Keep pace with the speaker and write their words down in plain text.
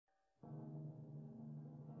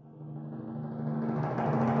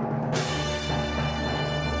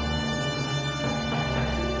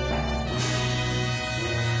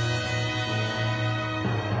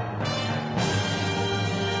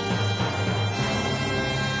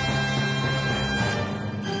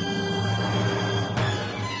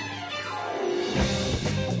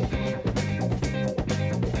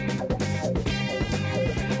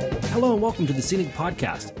Hello and welcome to the Scenic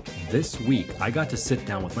Podcast. This week, I got to sit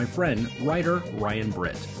down with my friend, writer Ryan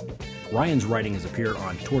Britt. Ryan's writing has appeared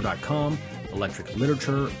on Tor.com, Electric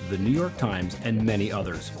Literature, The New York Times, and many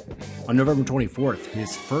others. On November 24th,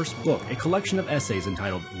 his first book, a collection of essays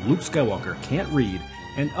entitled Luke Skywalker Can't Read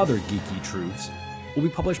and Other Geeky Truths, will be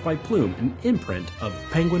published by Plume, an imprint of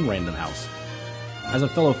Penguin Random House. As a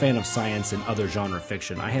fellow fan of science and other genre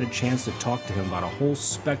fiction, I had a chance to talk to him about a whole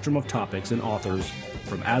spectrum of topics and authors,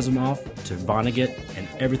 from Asimov to Vonnegut and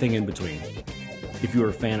everything in between. If you are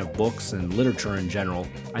a fan of books and literature in general,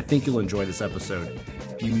 I think you'll enjoy this episode.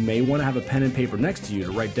 You may want to have a pen and paper next to you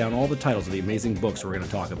to write down all the titles of the amazing books we're going to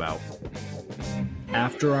talk about.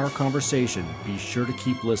 After our conversation, be sure to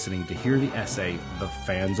keep listening to hear the essay, The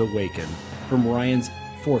Fans Awaken, from Ryan's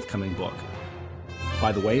forthcoming book.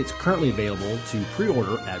 By the way, it's currently available to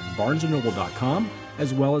pre-order at barnesandnoble.com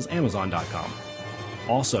as well as amazon.com.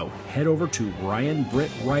 Also, head over to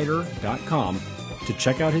ryanbrittwriter.com to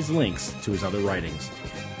check out his links to his other writings.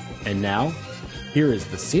 And now, here is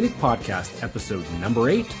the Scenic Podcast, episode number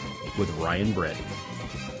 8, with Ryan Britt.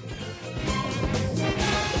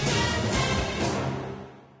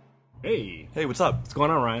 Hey. Hey, what's up? What's going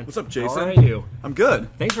on, Ryan? What's up, Jason? How are you? I'm good.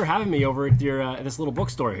 Thanks for having me over at your this little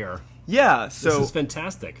bookstore here. Yeah, so... This is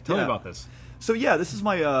fantastic. Tell me about this. So yeah, this is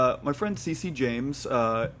my my friend CC James,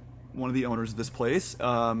 one of the owners of this place.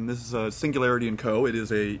 This is Singularity & Co. It is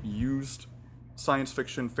a used science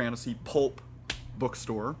fiction, fantasy, pulp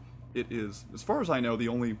bookstore. It is, as far as I know, the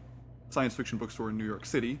only science fiction bookstore in New York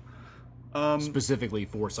City. Specifically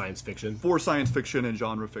for science fiction. For science fiction and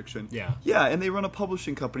genre fiction. Yeah. Yeah, and they run a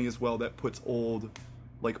publishing company as well that puts old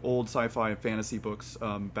sci-fi and fantasy books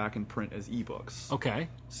back in print as ebooks. Okay.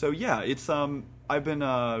 So yeah, it's I ran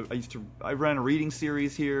a reading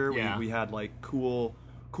series here. Yeah. We had like cool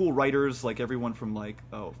writers, like everyone from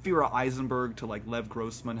Fira Eisenberg to like Lev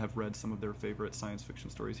Grossman have read some of their favorite science fiction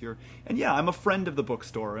stories here. And yeah, I'm a friend of the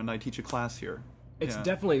bookstore and I teach a class here. It's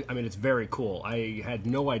definitely, I mean, it's very cool. I had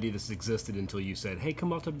no idea this existed until you said, "Hey,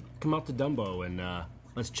 come out to Dumbo and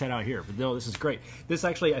let's chat out here." But no, this is great. This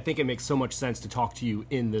actually, I think it makes so much sense to talk to you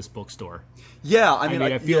in this bookstore. Yeah,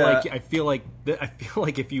 I feel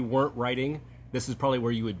like if you weren't writing, this is probably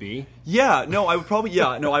where you would be. Yeah, no, I would probably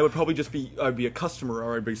just be, I'd be a customer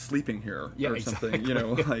or I'd be sleeping here or something,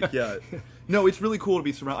 exactly. No, it's really cool to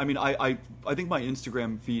be surrounded. I mean, I think my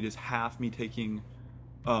Instagram feed is half me taking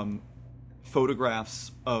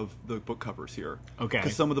photographs of the book covers here. Okay.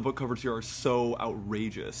 Because some of the book covers here are so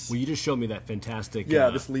outrageous. Well, you just showed me that fantastic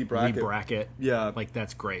this Lee Brackett. Lee Brackett. Yeah. Like,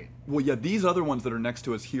 that's great. Well, yeah, these other ones that are next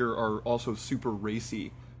to us here are also super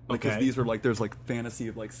racy. Because these are there's fantasy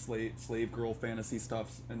of slave girl fantasy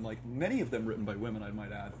stuff, and many of them written by women, I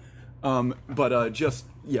might add.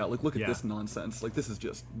 Look at this nonsense. This is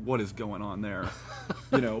just what is going on there,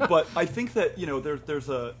 But I think that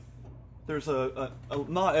there's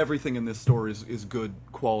not everything in this story is good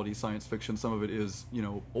quality science fiction. Some of it is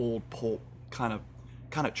old pulp, kind of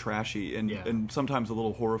trashy, and sometimes a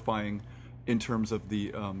little horrifying in terms of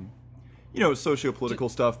the socio-political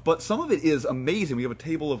stuff, but some of it is amazing. We have a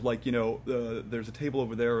table of there's a table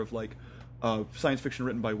over there of science fiction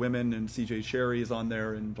written by women, and C.J. Cherryh is on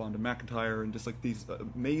there, and Vonda McIntyre, and just these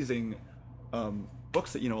amazing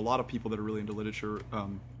books that a lot of people that are really into literature,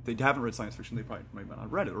 they haven't read science fiction, they probably might not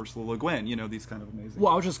have read it. Ursula Le Guin, these kind of amazing.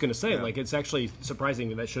 Well, I was just going to say, it's actually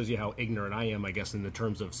surprising that shows you how ignorant I am, I guess, in the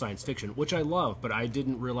terms of science fiction, which I love, but I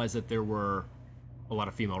didn't realize that there were a lot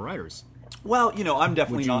of female writers. Well, I'm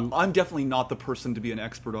definitely not the person to be an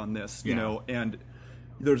expert on this, and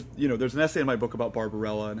there's an essay in my book about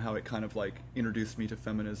Barbarella and how it kind of introduced me to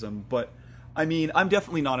feminism, but I mean, I'm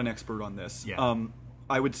definitely not an expert on this. Yeah.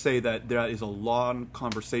 I would say that is a long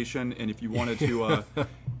conversation, and if you wanted to,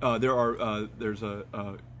 there's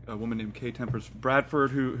a woman named Kay Tempest Bradford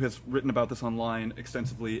who has written about this online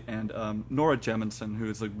extensively, and Nora Jemisin, who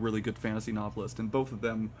is a really good fantasy novelist, and both of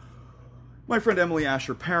them. My friend Emily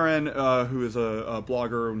Asher Perrin, who is a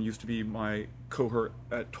blogger and used to be my cohort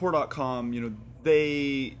at Tor.com,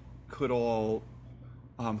 they could all...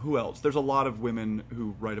 who else? There's a lot of women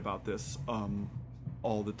who write about this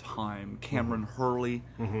all the time. Cameron Hurley.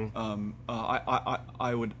 Mm-hmm.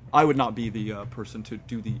 I would not be the person to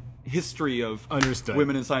do the history of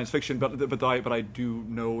women in science fiction, but I do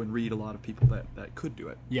know and read a lot of people that could do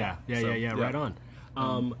it. Yeah, right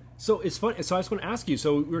on. So it's fun. So I just want to ask you.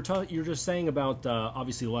 So you're just saying about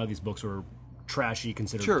obviously a lot of these books are trashy,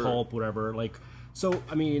 considered pulp, whatever. So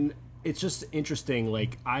I mean, it's just interesting.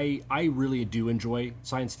 I really do enjoy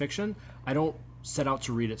science fiction. I don't set out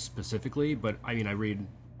to read it specifically, but I mean, I read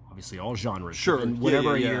obviously all genres. Sure. And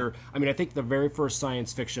whatever Yeah. year. I mean, I think the very first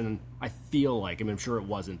science fiction, I feel like, I mean, I'm sure it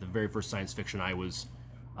wasn't, the very first science fiction I was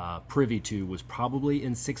privy to was probably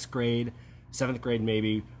in 6th grade, 7th grade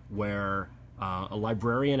maybe, where a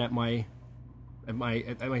librarian at my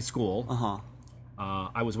school,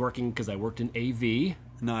 I was working, because I worked in AV,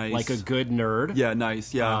 Nice. like a good nerd. Yeah,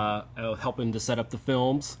 nice. Yeah, helping to set up the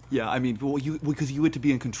films. yeah. I mean, well, because you had to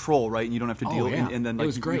be in control, right? And you don't have to deal. yeah. And then It like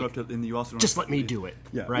was great. You don't have to, and you also don't Just have let me do it,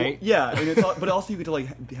 Yeah. right? Well, yeah, and it's but also you get to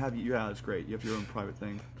like have. Yeah, it's great. You have your own private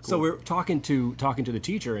thing. So Cool. we're talking to the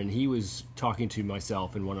teacher, and he was talking to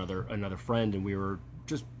myself and another friend, and we were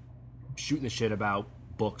just shooting the shit about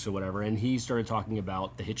books or whatever. And he started talking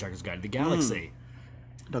about The Hitchhiker's Guide to the Galaxy,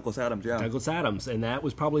 Douglas Adams. Yeah. Douglas Adams, and that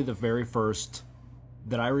was probably the very first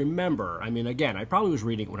that I remember. I mean, again, I probably was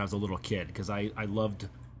reading it when I was a little kid, because I loved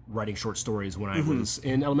writing short stories when I was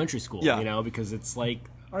in elementary school. Yeah. You know, because it's like,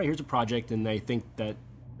 all right, here's a project, and they think that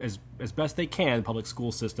as best they can, the public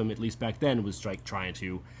school system, at least back then, was like trying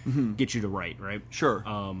to get you to write, right? Sure.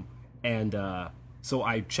 So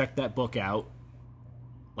I checked that book out,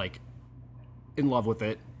 like, in love with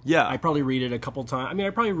it. Yeah. I probably read it a couple times. I mean, I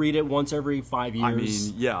probably read it once every 5 years. I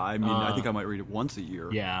mean, yeah. I mean, I think I might read it once a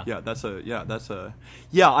year. Yeah. Yeah. That's a.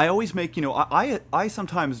 Yeah. I always make. I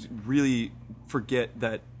sometimes really forget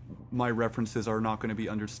that my references are not going to be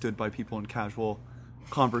understood by people in casual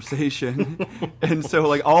conversation, and so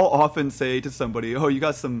like I'll often say to somebody, "Oh, you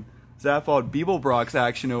got some Zaphod Beeblebrox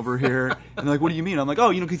action over here," and they're like, "What do you mean?" I'm like, "Oh,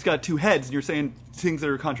 he's got 2 heads, and you're saying things that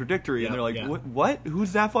are contradictory," and they're like, yeah. "What?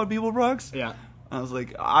 Who's Zaphod Beeblebrox?" Yeah. I was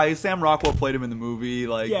like, Sam Rockwell played him in the movie.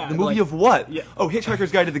 Like, Yeah, the movie like- of what? Yeah. Oh,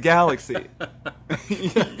 Hitchhiker's Guide to the Galaxy.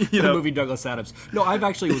 The movie Douglas Adams. No, I've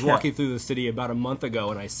actually was walking through the city about a month ago,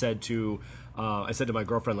 and I said to my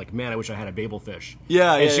girlfriend, like, man, I wish I had a babelfish.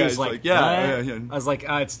 Yeah, and yeah, she yeah, was it's like, like, yeah, "What?" yeah. I was like,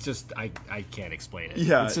 it's just I can't explain it.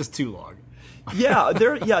 Yeah. It's just too long.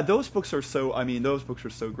 Those books are so. I mean, those books are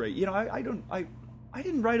so great. I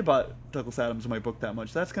didn't write about Douglas Adams in my book that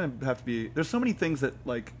much. That's gonna have to be. There's so many things that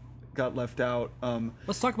like got left out.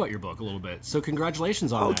 Let's talk about your book a little bit. So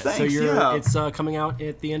congratulations on that. Thanks, So yeah. it's coming out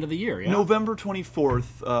at the end of the year. Yeah. November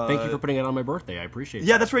 24th. Thank you for putting it on my birthday. I appreciate.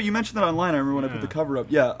 Yeah, that's right. You mentioned that online. I remember when I put the cover up.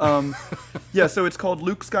 Yeah. Yeah, so it's called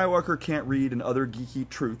Luke Skywalker Can't Read and Other Geeky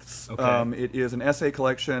Truths. Okay. It is an essay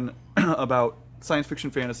collection about science fiction,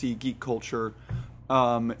 fantasy, geek culture.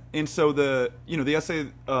 And so the essay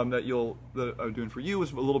that I'm doing for you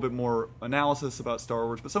is a little bit more analysis about Star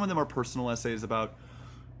Wars, but some of them are personal essays about,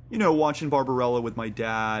 watching Barbarella with my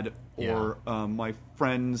dad, or my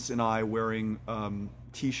friends and I wearing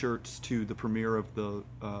T-shirts to the premiere of the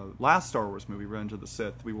last Star Wars movie, Revenge of the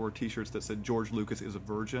Sith. We wore T-shirts that said George Lucas is a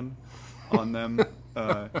virgin on them,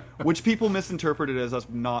 which people misinterpreted as us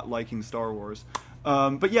not liking Star Wars.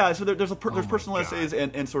 But yeah, so there's personal essays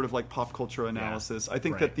and sort of like pop culture analysis. I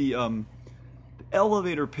think that the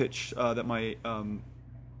elevator pitch that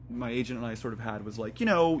my agent and I sort of had was like,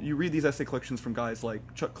 you read these essay collections from guys like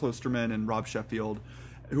Chuck Klosterman and Rob Sheffield,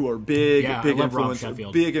 who are big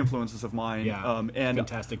influences of mine. Yeah, and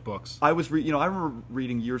fantastic books. I was, I remember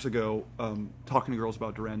reading years ago, Talking to Girls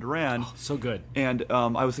About Duran Duran. Oh, so good. And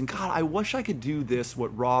I was thinking, God, I wish I could do this,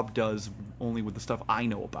 what Rob does, only with the stuff I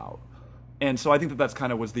know about. And so I think that's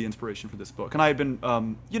kind of was the inspiration for this book. And I had been,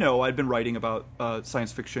 I'd been writing about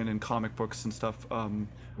science fiction and comic books and stuff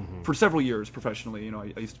for several years professionally.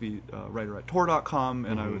 I used to be a writer at Tor.com,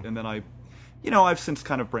 and then I've since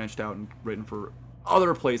kind of branched out and written for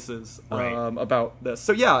other places about this.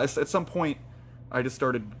 So yeah, at some point, I just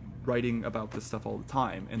started writing about this stuff all the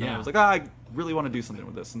time, and then I was like, I really want to do something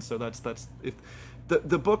with this. And so that's if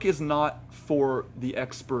the book is not for the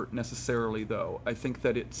expert necessarily, though. I think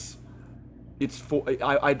that it's for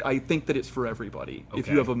I think that it's for everybody. Okay. If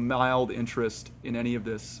you have a mild interest in any of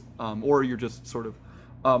this, or you're just sort of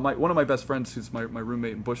one of my best friends, who's my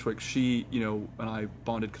roommate in Bushwick, she and I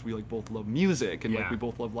bonded because we both love music, and we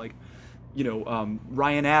both love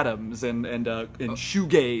Ryan Adams and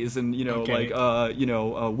shoegaze and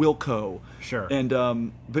Wilco. Sure.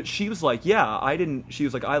 And but she was like, she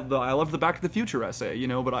was like, I loved the Back to the Future essay,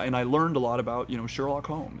 but I learned a lot about Sherlock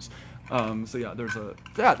Holmes. So yeah,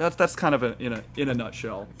 that's kind of in a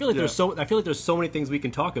nutshell. I feel like there's so many things we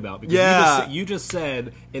can talk about, because you just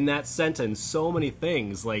said in that sentence so many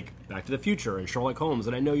things like Back to the Future and Sherlock Holmes,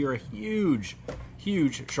 and I know you're a huge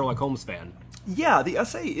Sherlock Holmes fan. Yeah, the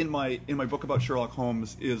essay in my book about Sherlock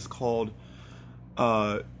Holmes is called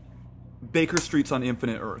Baker Streets on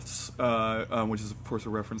Infinite Earths, which is of course a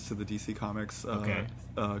reference to the DC Comics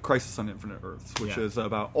Crisis on Infinite Earths, which is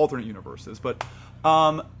about alternate universes. But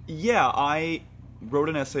I wrote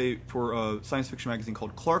an essay for a science fiction magazine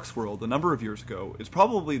called Clark's World a number of years ago. It's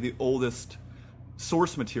probably the oldest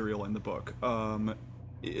source material in the book.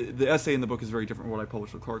 The essay in the book is very different from what I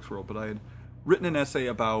published with Clark's World, but I had written an essay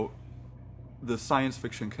about the science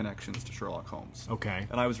fiction connections to Sherlock Holmes. Okay.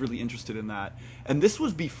 And I was really interested in that. And this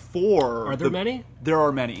was before... Are there many? There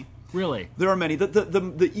are many. Really? There are many.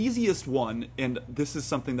 The easiest one, and this is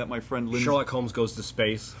something that my friend Lindsay... Sherlock Holmes Goes to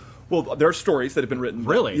Space? Well, there are stories that have been written.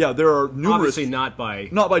 Really? Yeah, there are numerous... Obviously not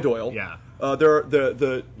by Doyle. Yeah.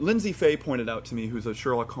 The Lindsay Fay pointed out to me, who's a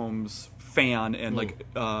Sherlock Holmes fan, and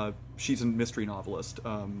she's a mystery novelist.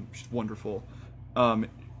 She's wonderful.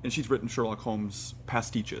 And she's written Sherlock Holmes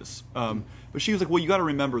pastiches. But she was like, well, you got to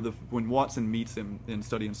remember when Watson meets him in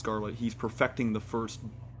Study in Scarlet, he's perfecting the first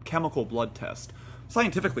chemical blood test.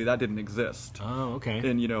 Scientifically, that didn't exist. Oh, okay.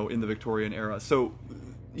 In the Victorian era. So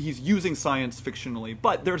he's using science fictionally,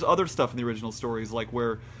 but there's other stuff in the original stories, like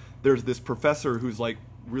where there's this professor who's like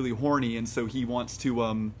really horny, and so he wants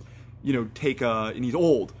to take and he's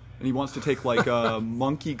old, and he wants to take like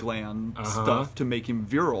monkey gland stuff to make him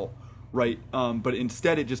virile. Right, but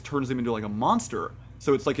instead it just turns him into like a monster.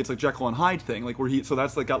 So it's like a Jekyll and Hyde thing, like where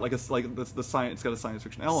that's like got like the science. It's got a science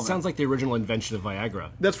fiction element. Sounds like the original invention of Viagra.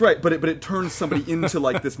 That's right, but it turns somebody into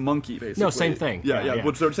like this monkey, basically. No, same thing. Yeah.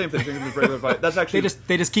 Which they're the same thing. That's actually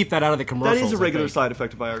they just keep that out of the commercials. That is a regular side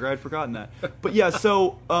effect of Viagra. I'd forgotten that. But yeah,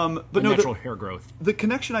 so but natural hair growth. The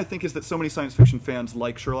connection, I think, is that so many science fiction fans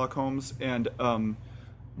like Sherlock Holmes, and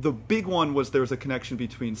the big one was there was a connection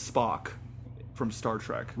between Spock from Star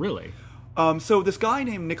Trek. Really? So this guy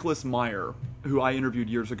named Nicholas Meyer, who I interviewed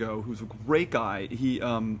years ago, who's a great guy, he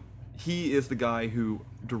is the guy who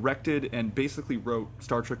directed and basically wrote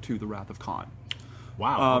Star Trek II: The Wrath of Khan.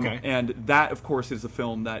 Wow, okay. And that, of course, is a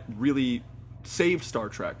film that really saved Star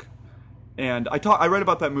Trek. And I write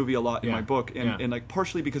about that movie a lot in my book, and like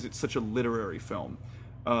partially because it's such a literary film.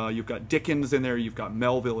 You've got Dickens in there, you've got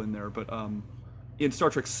Melville in there, but in Star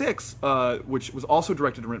Trek VI, which was also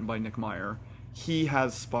directed and written by Nick Meyer, he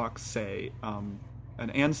has Spock say, an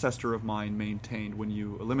ancestor of mine maintained, when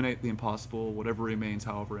you eliminate the impossible, whatever remains,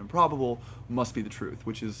 however improbable, must be the truth,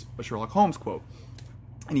 which is a Sherlock Holmes quote.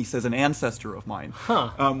 And he says, an ancestor of mine.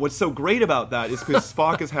 Huh. What's so great about that is because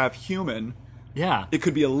Spock is half human. Yeah. It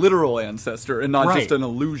could be a literal ancestor and not just an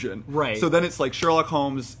illusion. Right. So then it's like Sherlock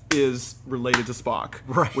Holmes is related to Spock.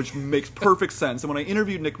 Right. Which makes perfect sense. And when I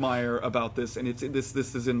interviewed Nick Meyer about this, and this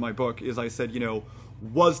is in my book, is I said,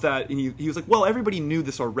 was that, and he was like, well, everybody knew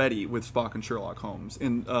this already with Spock and Sherlock Holmes,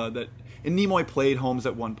 and Nimoy played Holmes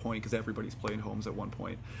at one point, because everybody's played Holmes at one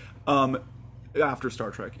point, after Star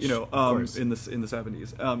Trek, in the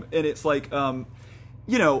 70s, and it's like,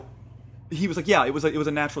 he was like, yeah, it was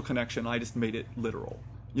a natural connection. I just made it literal.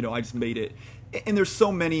 I just made it, and there's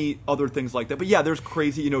so many other things like that. But yeah, there's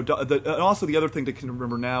crazy, and also the other thing to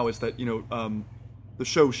remember now is that the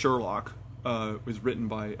show Sherlock was written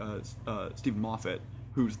by Stephen Moffat,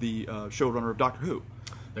 who's the showrunner of Doctor Who.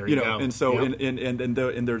 There you go. And so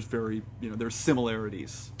and there's very there's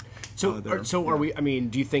similarities. So are we? I mean,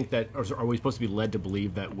 do you think that, or are we supposed to be led to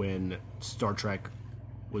believe that when Star Trek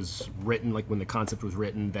was written, like when the concept was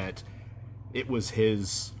written, that it was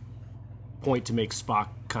his point to make Spock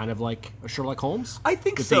kind of like a Sherlock Holmes? I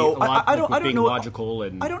think so. I don't know. Logical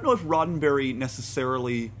and I don't know if Roddenberry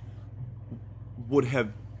necessarily would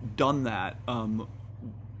have done that.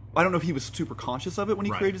 I don't know if he was super conscious of it when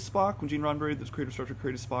he created Spock, when Gene Roddenberry, the creator of Star Trek,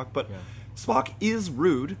 created Spock. But Spock is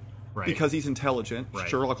rude because he's intelligent.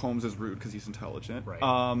 Sherlock Holmes is rude because he's intelligent.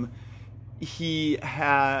 He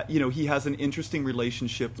has an interesting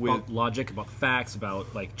relationship with about logic, about facts,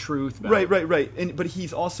 about like truth. About... Right. But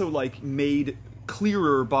he's also like made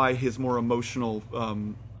clearer by his more emotional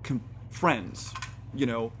friends,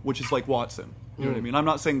 which is like Watson. You know what I mean? I'm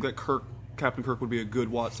not saying that Captain Kirk would be a good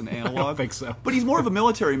Watson analog. I don't think so. But he's more of a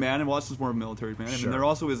military man, and Watson's more of a military man. Sure. And there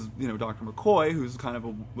also is, Dr. McCoy, who's kind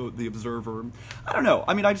of the observer. I don't know.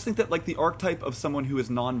 I mean, I just think that like the archetype of someone who is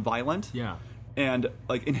non-violent. Yeah. And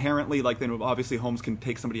like inherently, like then obviously Holmes can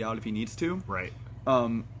take somebody out if he needs to. Right.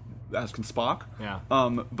 As can Spock. Yeah.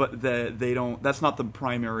 But they don't. That's not the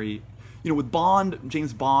primary. With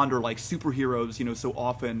James Bond, or like superheroes, so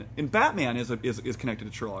often, and Batman is connected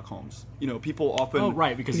to Sherlock Holmes. People often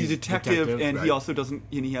because he's a detective and he also doesn't,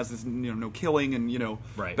 and he has this no killing, and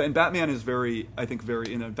and Batman is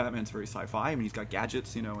Batman's very sci-fi. I mean, he's got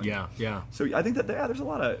gadgets, and, yeah. So I think that there's a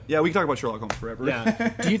lot of we can talk about Sherlock Holmes forever.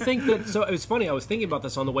 Yeah. Do you think that? So it was funny. I was thinking about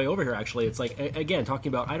this on the way over here. Actually, it's like again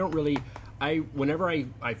talking about. Whenever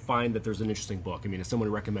I find that there's an interesting book. I mean, if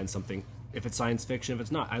someone recommends something. If it's science fiction, if it's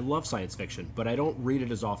not, I love science fiction, but I don't read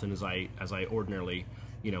it as often as I ordinarily,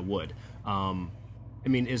 would. I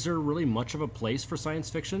mean, is there really much of a place for science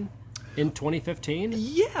fiction in 2015?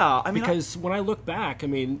 Yeah, I mean, because when I look back, I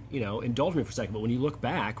mean, indulge me for a second, but when you look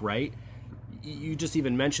back, right, you just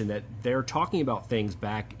even mentioned that they're talking about things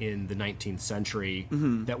back in the 19th century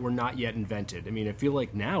that were not yet invented. I mean, I feel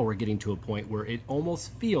like now we're getting to a point where it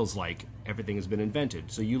almost feels like everything has been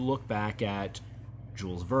invented. So you look back at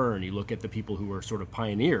Jules Verne, you look at the people who were sort of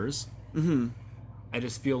pioneers. I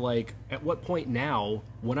just feel like, at what point now,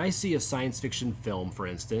 when I see a science fiction film, for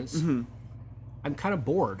instance, I'm kind of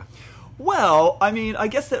bored. Well, I mean, I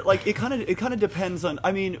guess that it kind of depends on.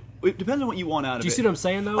 I mean, it depends on what you want out of it. Do you see what I'm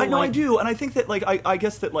saying, though? I do, and I think that I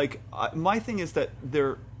guess that my thing is that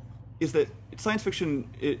science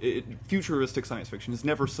fiction, futuristic science fiction, is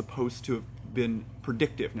never supposed to have been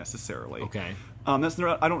predictive necessarily. Okay. That's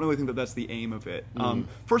not, I don't really think that that's the aim of it.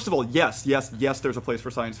 First of all, yes, there's a place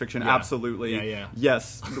for science fiction. Yeah. Absolutely. Yeah.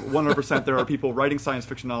 Yes, 100%. There are people writing science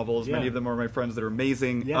fiction novels. Yeah. Many of them are my friends that are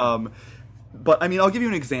amazing. Yeah. But I mean, I'll give you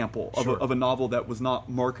an example Sure. of a novel that was not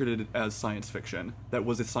marketed as science fiction. That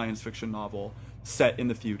was a science fiction novel set in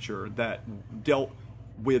the future that dealt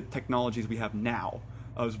with technologies we have now.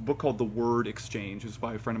 It was a book called The Word Exchange. It's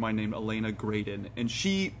by a friend of mine named Elena Graydon, and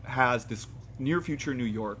she has this near future New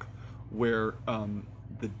York where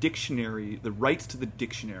the rights to the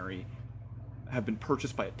dictionary have been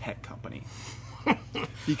purchased by a tech company.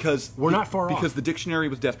 Because we're not far off. Because the dictionary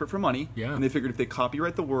was desperate for money, yeah. And they figured if they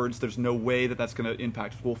copyright the words, there's no way that that's going to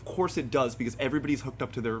impact. Well, of course it does, because everybody's hooked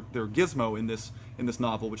up to their gizmo in this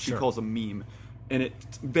novel, which Sure. she calls a meme, and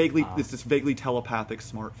it's this vaguely telepathic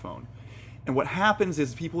smartphone. And what happens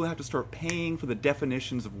is people have to start paying for the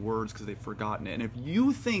definitions of words because they've forgotten it. And if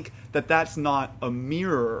you think that that's not a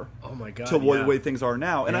mirror oh my God, to the way things are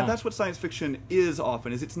now, and Yeah. that's what science fiction is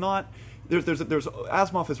often, is it's not... There's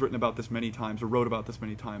Asimov has written about this many times, or wrote about this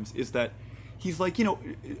many times, is that he's like,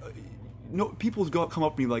 people come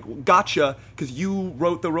up to me like, well, gotcha, because you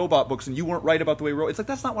wrote the robot books and you weren't right about the way it's like,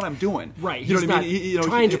 that's not what I'm doing. Right. You know He's what I not mean?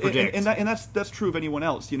 trying to predict. And that's true of anyone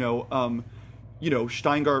else. Steingart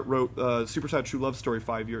wrote Super Sad True Love Story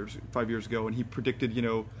 5 years ago, and he predicted,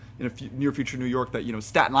 in a near future New York that,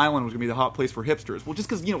 Staten Island was going to be the hot place for hipsters. Well, just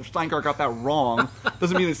because, Steingart got that wrong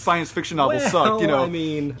doesn't mean that science fiction novels suck, I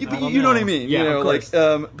mean, you know what I mean? Yeah, of course.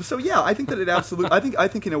 So yeah, I think that it absolutely, I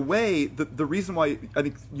think in a way, the reason why I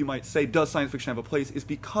think you might say, does science fiction have a place, is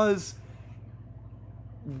because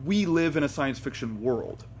we live in a science fiction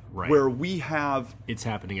world. Right. Where we have... It's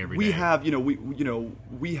happening every day. We have,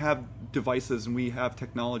 we have devices and we have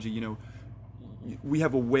technology, we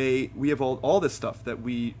have a way, we have all this stuff that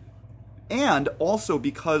we... And also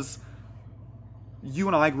because you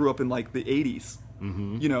and I grew up in, the 80s,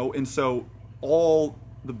 and so all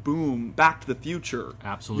the boom, Back to the Future...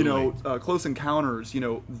 Absolutely. Close Encounters,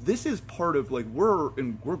 this is part of,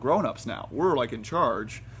 we're grown-ups now. We're, in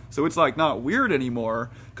charge. So it's not weird anymore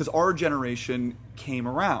because our generation came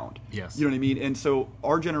around. Yes. You know what I mean? And so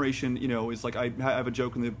our generation, is I have a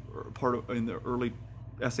joke in the early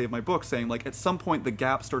essay of my book saying at some point the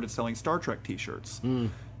Gap started selling Star Trek T-shirts.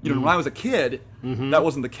 When I was a kid, that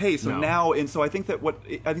wasn't the case. So now, and so I think that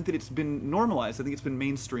it's been normalized. I think it's been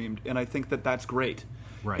mainstreamed, and I think that that's great.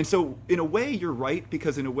 Right. And so in a way, you're right,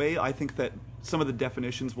 because in a way, I think that some of the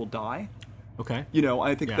definitions will die. Okay.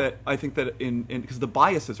 I think that in because the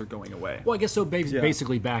biases are going away. Well, I guess so.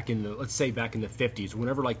 Basically, back in the 50s,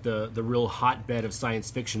 whenever the real hotbed of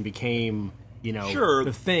science fiction became, sure,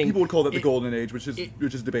 the thing. People would call that the golden age, which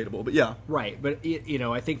is debatable, but yeah. Right, but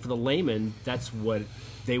I think for the layman, that's what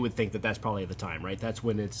they would think that's probably at the time, right? That's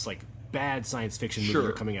when it's bad science fiction movies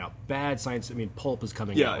are coming out. Bad science, pulp is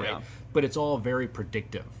coming out, right? Yeah. But it's all very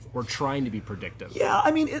predictive, or trying to be predictive. Yeah,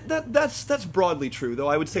 that's broadly true, though.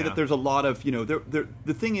 I would say that there's a lot of,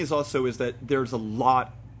 the thing is also is that there's a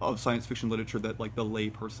lot of science fiction literature that the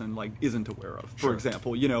layperson isn't aware of. For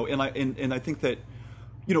example, and I think that,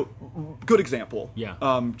 good example.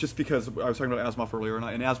 Yeah. Just because I was talking about Asimov earlier,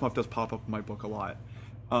 and Asimov does pop up in my book a lot,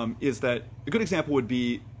 is that a good example would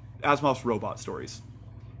be Asimov's robot stories.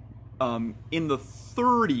 In the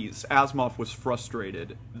 30s, Asimov was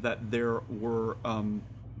frustrated that there were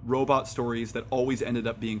robot stories that always ended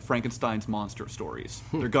up being Frankenstein's monster stories.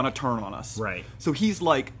 They're gonna turn on us. Right. So he's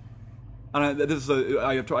I read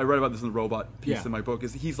about this in the robot piece in my book.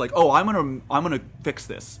 Is he's oh, I'm gonna fix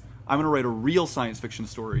this. I'm gonna write a real science fiction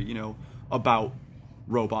story, about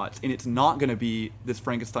robots, and it's not gonna be this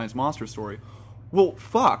Frankenstein's monster story. Well,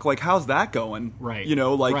 fuck, how's that going? Right.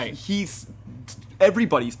 Right.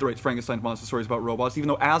 Everybody writes Frankenstein's monster stories about robots, even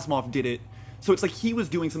though Asimov did it. So it's he was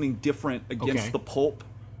doing something different against the pulp,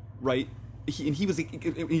 right? he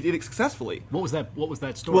did it successfully. What was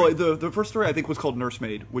that story? Well, the first story I think was called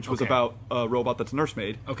Nursemaid, which was about a robot that's a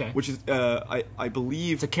nursemaid. Okay. Which is I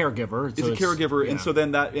believe it's a caregiver. It's a caregiver, and so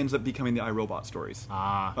then that ends up becoming the iRobot stories.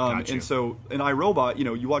 Gotcha. And so in iRobot,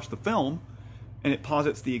 you watch the film, and it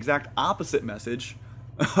posits the exact opposite message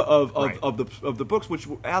of the books, which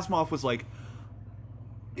Asimov was like.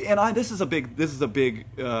 And this is a big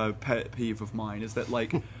pet peeve of mine, is that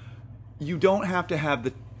like you don't have to have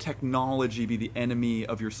the technology be the enemy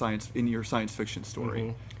of your science fiction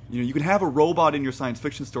story. Mm-hmm. You can have a robot in your science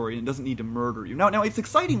fiction story and it doesn't need to murder you. Now it's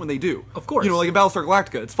exciting when they do. Of course. Like in Battlestar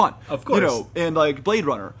Galactica, it's fun. Of course. And like Blade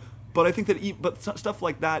Runner. But I think that stuff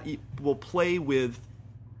like that will play with,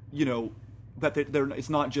 that it's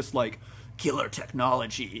not just like killer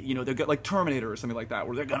technology, they've got like Terminator or something like that,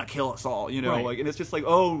 where they're gonna kill us all, right. like, and it's just like,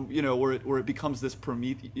 where it becomes this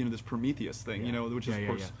Prometheus thing, which is of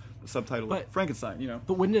course the subtitle of Frankenstein,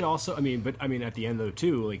 But wouldn't it also? At the end though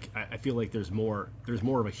too, like I feel like there's more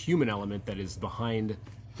of a human element that is behind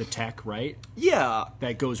the tech, right? Yeah,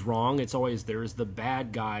 that goes wrong. It's always there's the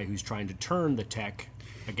bad guy who's trying to turn the tech.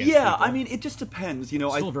 People. It just depends.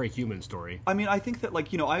 Still a very human story. I think that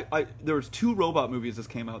there was 2 robot movies that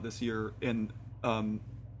came out this year, and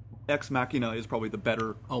Ex Machina is probably the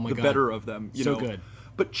better of them. So good.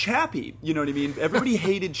 But Chappie, you know what I mean? Everybody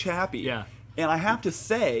hated Chappie. Yeah. And I have to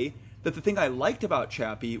say that the thing I liked about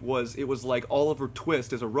Chappie was it was like Oliver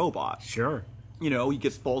Twist as a robot. Sure. He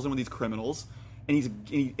falls in with these criminals.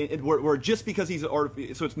 And where just because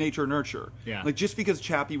so it's nature nurture. Yeah. Like just because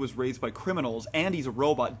Chappie was raised by criminals and he's a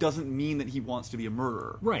robot doesn't mean that he wants to be a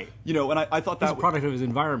murderer. Right. And I thought that he's a product of his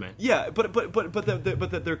environment. Yeah, but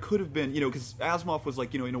that there could have been, because Asimov was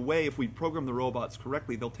like, in a way, if we program the robots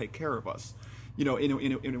correctly, they'll take care of us. In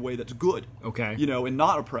a way that's good. Okay. And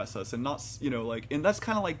not oppress us, and not and that's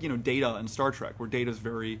kind of like Data in Star Trek, where Data's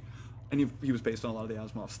very, and he was based on a lot of the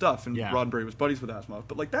Asimov stuff, and Roddenberry was buddies with Asimov,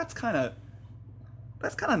 but like that's kind of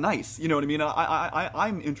nice, you know what I mean?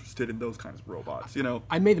 I'm interested in those kinds of robots,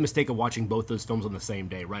 I made the mistake of watching both those films on the same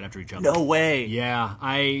day, right after each other. No way. Yeah,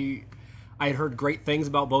 I had heard great things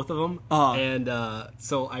about both of them, and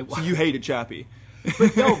so you hated Chappie.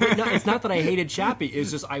 But no, it's not that I hated Chappie.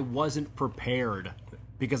 It's just I wasn't prepared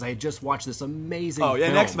because I had just watched this amazing film.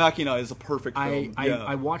 And Ex Machina is a perfect film.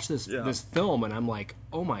 I watched this film, and I'm like,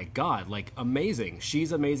 oh my God, like amazing.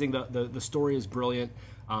 She's amazing. The story is brilliant.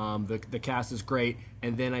 The cast is great.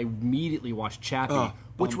 And then I immediately watched Chappie,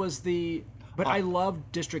 which was the... But I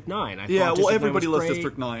loved District 9. Everybody loves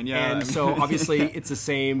District 9, yeah. And so obviously it's the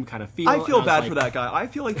same kind of feel. I feel bad for that guy. I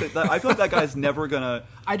feel like that guy's never gonna...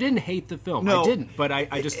 I didn't hate the film. No, I didn't. But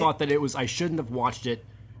I just thought that I shouldn't have watched it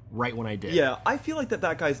right when I did. Yeah, I feel like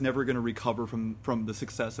that guy's never going to recover from the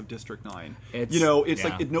success of District 9.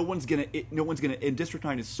 No one's gonna. And District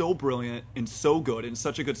 9 is so brilliant and so good and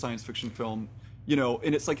such a good science fiction film.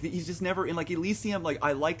 And it's like he's just never in like Elysium. Like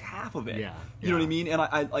I liked half of it. Yeah, you know what I mean. And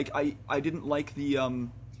I didn't like the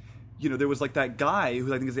there was like that guy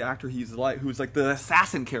who I think is the actor who's like the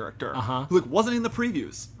assassin character who like wasn't in the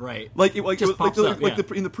previews. Right. In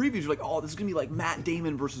the previews you're like, oh, this is gonna be like Matt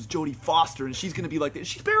Damon versus Jodie Foster, and she's gonna be like,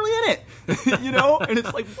 she's barely in it, and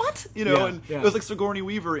it's like what, and it was like Sigourney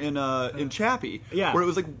Weaver in Chappie, where it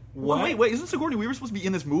was like, wait, isn't Sigourney Weaver supposed to be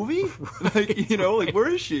in this movie? Like where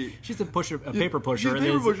is she? She's a paper pusher. She's a paper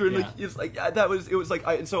pusher, and it's like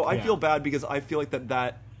I feel bad because I feel like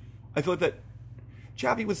that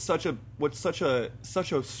Chappie was such a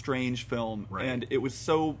strange film, right. And it was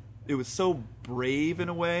so brave in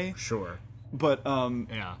a way. Sure. But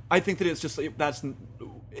I think that it's just that's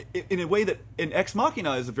in a way that Ex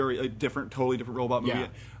Machina is a totally different robot movie. Yeah.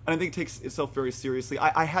 And I think it takes itself very seriously.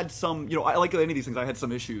 I had some, I like any of these things. I had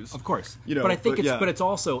some issues, of course. But I think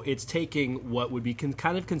it's taking what would be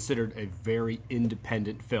kind of considered a very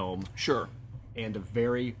independent film, sure, and a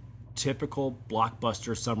very typical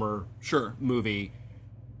blockbuster summer movie.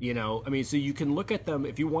 So you can look at them,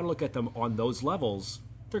 if you want to look at them on those levels,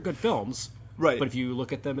 they're good films. Right. But if you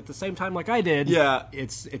look at them at the same time like I did,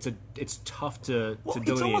 it's tough to delineate.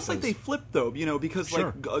 It's almost like they flipped though, because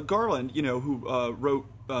like Garland, who wrote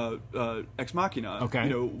Ex Machina,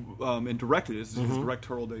 and directed his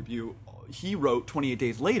directorial debut, he wrote 28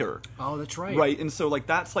 Days Later. Oh, that's right. Right, and so like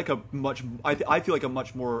that's like I feel like a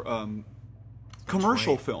much more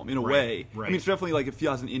commercial film in a way. Right. I mean, it's definitely like if he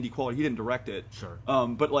has an indie quality. He didn't direct it. Sure.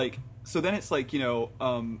 But like, so then it's like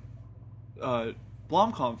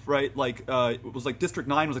Blomkamp, right? Like it was like District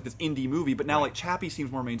 9 was like this indie movie, but now like Chappie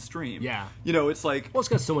seems more mainstream. Yeah. It's like, well, it's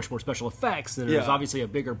got so much more special effects, and there's obviously a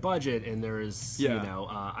bigger budget, and there's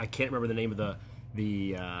I can't remember the name of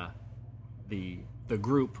the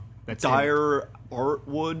group That's Dyer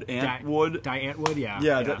Artwood, Antwood. Die Antwood,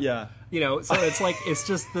 yeah. Yeah. You know, so it's like it's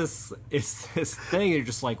this thing. You're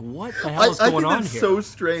just like, what the hell is going on that's here? So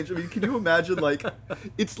strange. I mean, can you imagine? Like,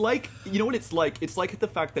 it's like, you know what it's like? It's like the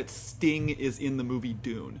fact that Sting is in the movie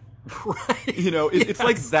Dune. Right. You know, it's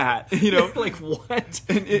like that. You know, like what?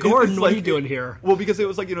 And Gordon, what like, are you doing here? Well, because it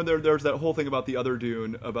was like, you know, there's that whole thing about the other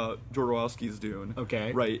Dune, about Jodorowsky's Dune.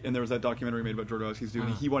 Okay. Right, and there was that documentary made about Jodorowsky's Dune.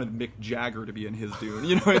 And he wanted Mick Jagger to be in his Dune.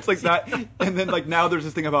 You know, it's like that. And then like now there's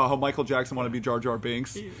this thing about how Michael Jackson wanted to be Jar Jar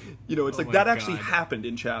Binks. You know, it's like that actually happened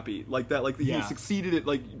in Chappie. Like that, like he succeeded at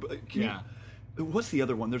like. What's the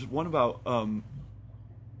other one? There's one about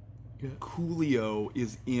Coolio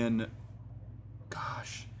is in.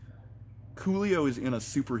 Gosh. Coolio is in a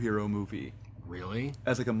superhero movie. Really?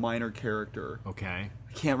 As like a minor character. Okay. I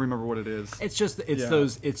can't remember what it is. It's just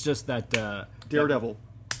that Daredevil.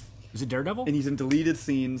 Is it Daredevil? And he's in deleted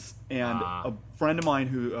scenes. And a friend of mine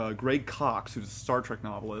who Greg Cox, who's a Star Trek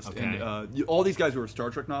novelist, and all these guys who are Star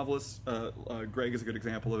Trek novelists. Greg is a good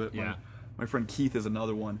example of it. Yeah. My friend Keith is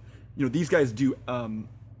another one. You know, these guys do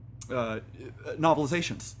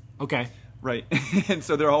novelizations. Okay. Right. And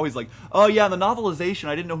so they're always like, oh, yeah, the novelization,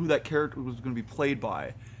 I didn't know who that character was going to be played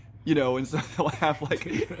by. You know, and so they'll have like,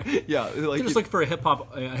 yeah. Like, they're just looking for a hip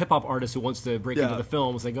hop artist who wants to break into the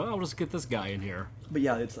films. They go, oh, I'll just get this guy in here. But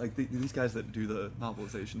yeah, it's like these guys that do the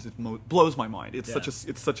novelizations, it blows my mind. It's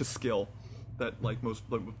such a skill that like most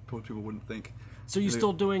people wouldn't think. So you're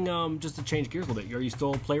still doing, just to change gears a little bit, are you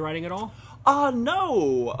still playwriting at all?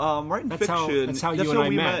 No. Writing fiction. That's how you and I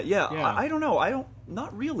met. Yeah. I don't know.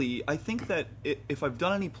 Not really. I think that if I've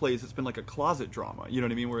done any plays, it's been like a closet drama. You know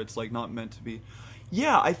what I mean? Where it's like not meant to be.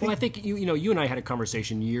 Yeah, I think. Well, I think you and I had a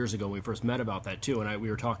conversation years ago when we first met about that too, and we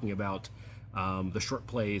were talking about the short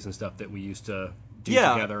plays and stuff that we used to do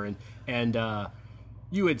together, and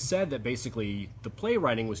you had said that basically the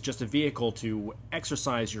playwriting was just a vehicle to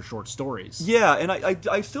exercise your short stories. Yeah, and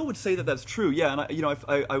I still would say that that's true. Yeah, and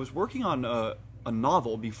I was working on a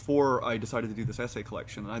novel before I decided to do this essay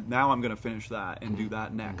collection, and now I'm going to finish that and do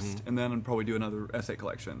that next, and then I'll probably do another essay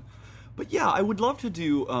collection. But yeah, I would love to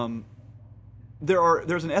do.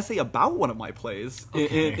 There's an essay about one of my plays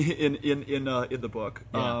in the book.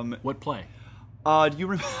 Yeah. What play? Do you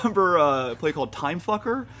remember a play called Time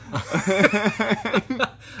Fucker?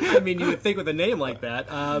 I mean, you would think with a name like that.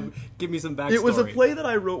 Give me some backstory. It was a play that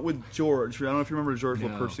I wrote with George. I don't know if you remember George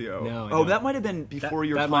Lopercio. No, that might have been before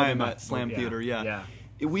your time at Slam Theater. Yeah.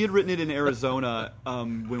 We had written it in Arizona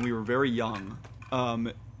when we were very young.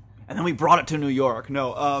 And then we brought it to New York.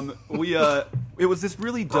 No, it was this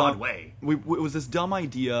really dumb. Broadway. It was this dumb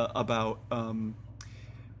idea about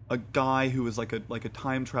a guy who was like a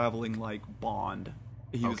time traveling like Bond.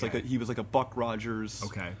 He was like a Buck Rogers.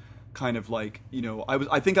 Okay. Kind of like, you know,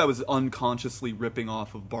 I think I was unconsciously ripping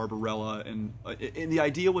off of Barbarella, and the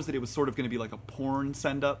idea was that it was sort of going to be like a porn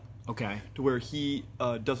send up. Okay. To where he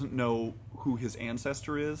doesn't know who his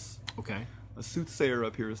ancestor is. Okay. A soothsayer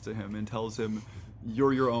appears to him and tells him,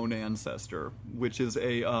 "You're your own ancestor," which is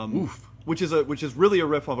which is really a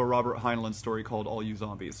riff of a Robert Heinlein story called All You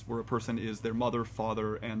Zombies, where a person is their mother,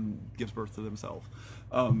 father, and gives birth to themselves.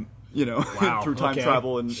 You know, wow. through time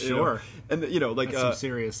travel and sure, and you know, like that's some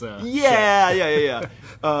serious. Yeah.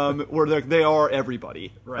 Where they are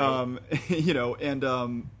everybody, right? You know,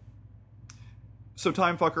 and so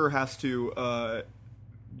Time Fucker has to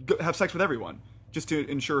have sex with everyone just to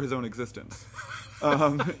ensure his own existence.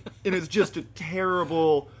 And it's just a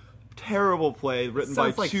terrible play written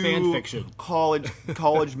by like two fan fiction.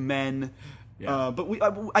 college men. Yeah. But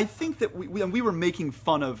I think that we were making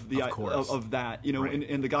fun of the of that, you know, right.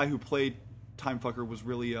 and the guy who played Time Fucker was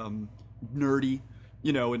really nerdy,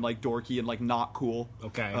 you know, and like dorky and like not cool.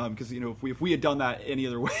 Okay. Because you know, if we had done that any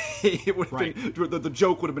other way, it would have been, the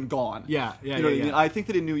joke would have been gone. Yeah. You know what I mean? I think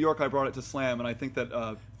that in New York I brought it to Slam, and I think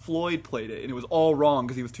that Floyd played it, and it was all wrong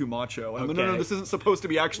because he was too macho. And no, this isn't supposed to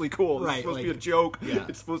be actually cool. This is supposed to be a joke. Yeah.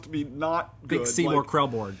 It's supposed to be not good. Big Seymour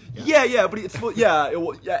Krelborn. Yeah, but it's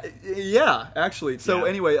actually. So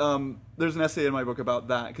anyway, there's an essay in my book about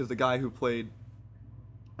that because the guy who played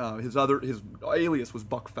his alias was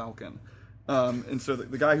Buck Falcon. And so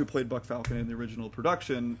the guy who played Buck Falcon in the original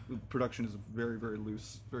production is a very, very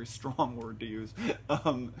loose, very strong word to use,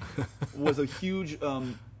 was a huge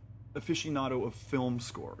aficionado of film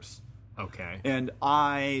scores. Okay. And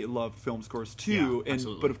I love film scores too, yeah,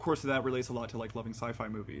 absolutely. But of course that relates a lot to like loving sci-fi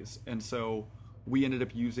movies. And so we ended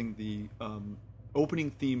up using the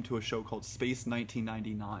opening theme to a show called Space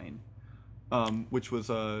 1999, which was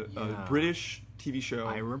a British TV show.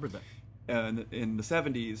 I remember that. In the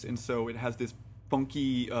 70s, and so it has this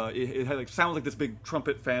funky it had like sounds like this big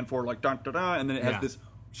trumpet fanfare like dun, dun, dun, and then it has this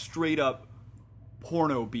straight up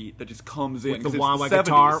porno beat that just comes in with the 'cause it's wah the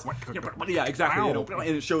guitar. 70s. Yeah, exactly. You know,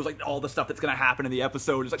 and it shows like all the stuff that's going to happen in the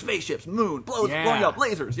episode. It's like spaceships, moon, blowing up,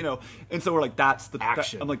 lasers. You know, and so we're like, that's the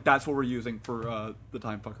action. I'm like, that's what we're using for the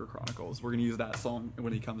Time Fucker Chronicles. We're going to use that song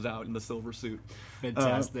when he comes out in the silver suit.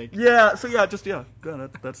 Fantastic. Yeah. So yeah, just yeah.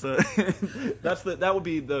 That's that would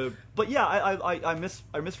be the. But yeah, I miss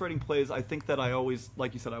writing plays. I think that I always,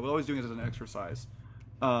 like you said, I was always doing it as an exercise.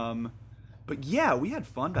 But yeah, we had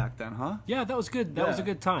fun back then, huh? Yeah, that was good. That was a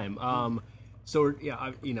good time. So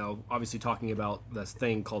yeah, obviously talking about this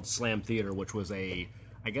thing called Slam Theater, which was I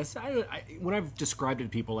guess when I've described it to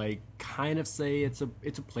people, I kind of say it's a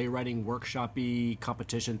playwriting workshop-y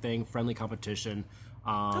competition thing, friendly competition.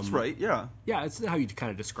 That's right. Yeah. Yeah, it's how you kind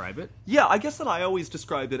of describe it. Yeah, I guess that I always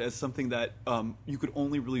described it as something that you could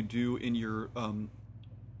only really do in your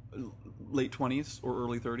late 20s or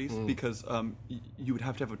early 30s because you would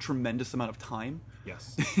have to have a tremendous amount of time.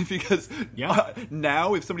 Yes. Because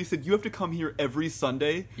now if somebody said you have to come here every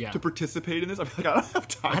Sunday to participate in this, I'd be like, I don't have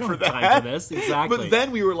time for that. I don't have time for this. Exactly. But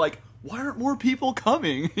then we were like, why aren't more people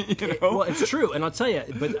coming? Well, it's true, and I'll tell you.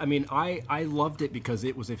 But I mean, I loved it because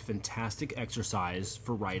it was a fantastic exercise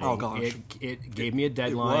for writing. Oh gosh, it gave me a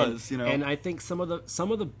deadline. It was, and I think some of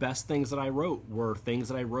the best things that I wrote were things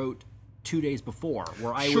that I wrote 2 days before,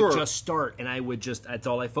 where I would just start and I would just, that's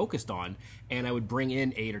all I focused on, and I would bring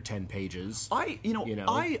in 8 or 10 pages. I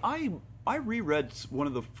reread one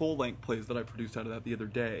of the full-length plays that I produced out of that the other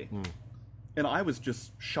day, and I was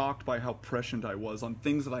just shocked by how prescient I was on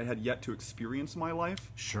things that I had yet to experience in my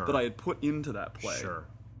life that I had put into that play. Sure.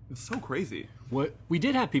 It's so crazy. We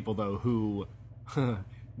did have people, though, who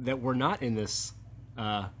that were not in this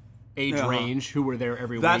age range who were there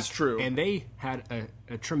every week. That's true. And they had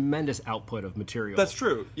a tremendous output of material. That's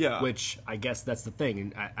true, yeah. Which, I guess that's the thing.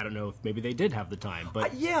 And I don't know if maybe they did have the time.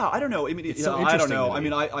 But yeah, I don't know. I mean, it's so interesting. I don't know. I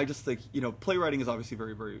mean, I just think, playwriting is obviously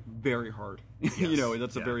very, very, very hard. Yes.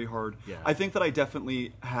 That's a very hard. Yeah. I think that I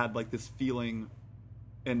definitely had like this feeling,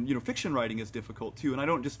 and fiction writing is difficult too. And I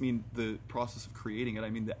don't just mean the process of creating it. I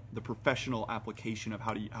mean the professional application of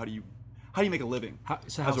how do you make a living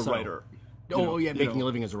as a writer. Making a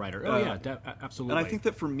living as a writer. Absolutely. And I think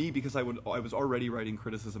that for me, because I was already writing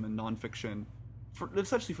criticism and nonfiction,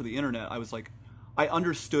 essentially for the internet, I was like, I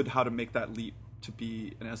understood how to make that leap to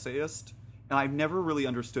be an essayist, and I've never really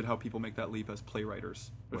understood how people make that leap as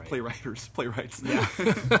playwrights. Yeah.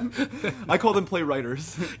 I call them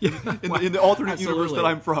playwriters. In the alternate universe that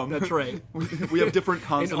I'm from. That's right. We have different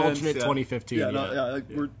consonants. In alternate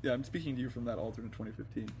 2015. I'm speaking to you from that alternate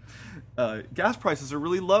 2015. Gas prices are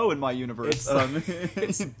really low in my universe.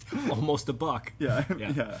 It's almost $1.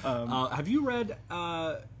 Yeah. Have you read?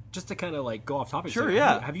 Just to kind of like go off topic. Sure,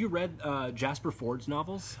 yeah. Have you read Jasper Ford's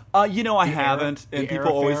novels? I haven't, and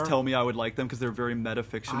people always tell me I would like them because they're very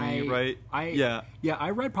metafiction-y, right? I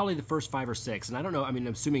read probably the first 5 or 6, and I don't know. I mean,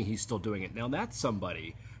 I'm assuming he's still doing it now. That's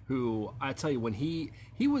somebody who, I tell you, when he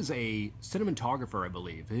was a cinematographer, I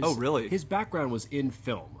believe. Oh, really? His background was in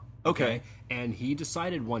film. Okay. And he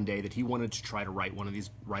decided one day that he wanted to try to write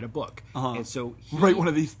a book. And so write one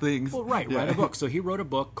of these things. Well, write a book. So he wrote a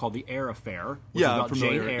book called The Eyre Affair, which is about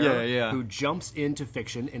Jane Eyre, who jumps into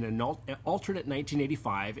fiction in an alternate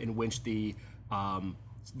 1985 in which the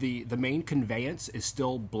main conveyance is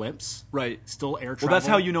still blimps, right? Still air travel. Well, that's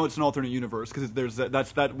how you know it's an alternate universe, because there's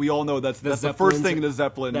that we all know that's the first thing in the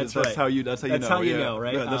Zeppelin. That's how you know.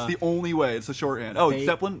 Right? Yeah, that's the only way. It's a shorthand. Oh,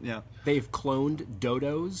 Zeppelin. Yeah. They've cloned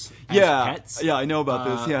dodos as pets. Yeah, I know about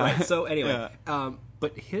this. Yeah. Right? So anyway,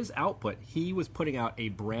 but his output, he was putting out a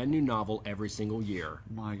brand new novel every single year.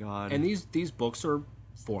 My God. And these books are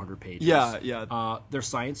 400 pages. Yeah. They're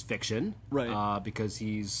science fiction, right? Because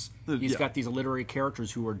he's got these literary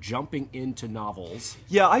characters who are jumping into novels.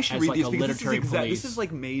 Yeah, I should read like these a because literary this is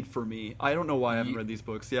like made for me. I don't know why I haven't read these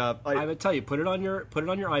books. Yeah, I would tell you, put it on your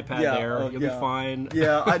iPad there. You'll be fine.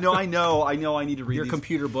 Yeah, I know. I need to read your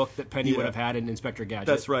computer book that Penny would have had in Inspector Gadget.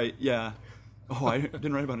 That's right. Yeah. Oh, I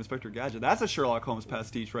didn't write about Inspector Gadget. That's a Sherlock Holmes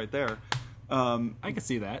pastiche right there. I can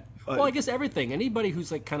see that. Well, I guess everything. Anybody who's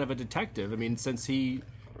like kind of a detective. I mean, since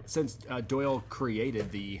Doyle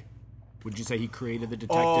created would you say he created the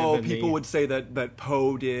detective? Oh, people would say that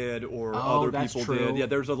Poe did, or other people did. Yeah,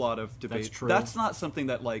 there's a lot of debate. That's true. That's not something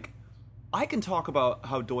that like I can talk about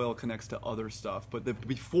how Doyle connects to other stuff, but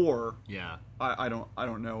before, I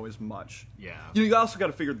don't know as much. Yeah, you also got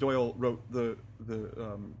to figure Doyle wrote the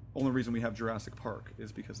only reason we have Jurassic Park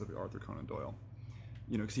is because of Arthur Conan Doyle.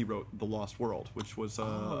 Because he wrote The Lost World, which was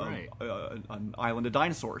an island of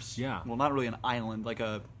dinosaurs. Yeah. Well, not really an island, like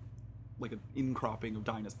a like an incropping of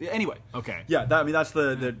dynasty. Anyway, Okay. yeah, that's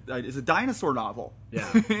it's a dinosaur novel. Yeah.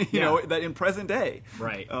 you know, that in present day,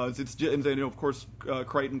 Right. And you know, of course,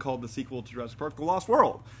 Crichton called the sequel to Jurassic Park The Lost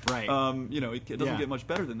World. Right. You know, it doesn't get much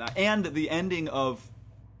better than that. And the ending of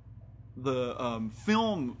the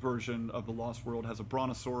film version of The Lost World has a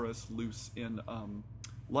brontosaurus loose in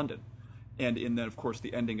London. And in that, of course,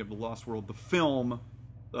 the ending of The Lost World, the film,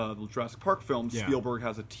 the Jurassic Park film, Spielberg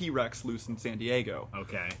has a T-Rex loose in San Diego.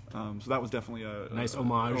 Okay. So that was definitely a Nice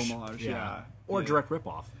homage. Yeah. Or direct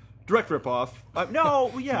ripoff. Direct ripoff.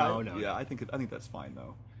 No, yeah, No. yeah. I think that's fine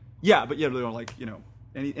though. Yeah, but yeah, they're like, you know,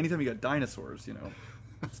 anytime you got dinosaurs, you know,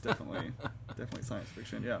 it's definitely science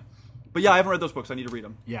fiction. Yeah. But yeah, I haven't read those books. I need to read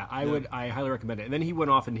them. Yeah, I highly recommend it. And then he went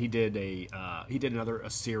off and he did another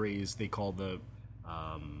series they called the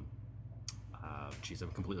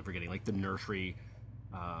I'm completely forgetting, like the nursery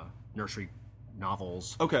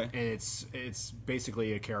novels. Okay. And it's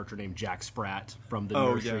basically a character named Jack Spratt from the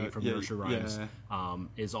nursery Nursery Rhymes.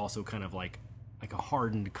 Is also kind of like a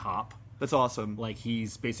hardened cop. That's awesome. Like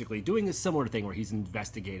he's basically doing a similar thing where he's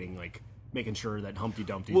investigating, like making sure that Humpty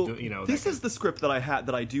Dumpty, this is the script that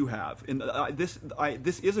I do have. And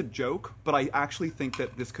this is a joke, but I actually think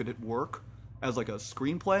that this could work as like a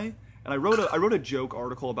screenplay. And I wrote a joke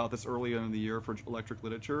article about this earlier in the year for Electric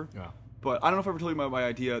Literature. Yeah. But I don't know if I ever told you about my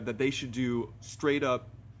idea that they should do straight up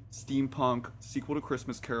steampunk sequel to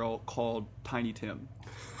Christmas Carol called Tiny Tim,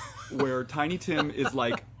 where Tiny Tim is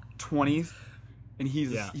like 20, and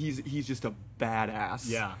he's just a badass.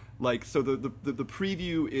 Yeah. Like, so the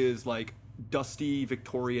preview is like dusty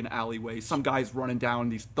Victorian alleyway. Some guy's running down,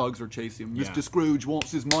 these thugs are chasing him. Mr. Scrooge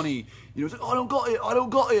wants his money. You know, it's like, I don't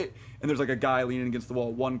got it. And there's like a guy leaning against the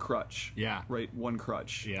wall, one crutch. Yeah. Right, one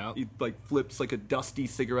crutch. Yeah. He like flips like a dusty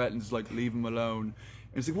cigarette and is like, leave him alone.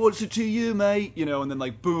 And it's like, what's it to you, mate? You know, and then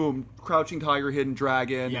like, boom, Crouching Tiger, Hidden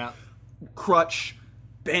Dragon. Yeah. Crutch.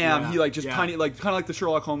 Bam! Yeah, He like just tiny, like kind of like the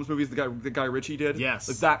Sherlock Holmes movies the guy Ritchie did. Yes,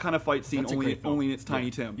 like that kind of fight scene. That's only it's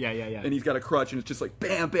Tiny Tim. Yeah. And he's got a crutch, and it's just like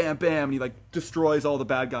bam, bam, bam, and he like destroys all the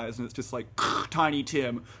bad guys, and it's just like Tiny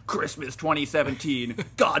Tim, Christmas 2017,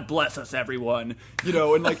 God bless us everyone. You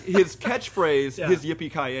know, and like his catchphrase, his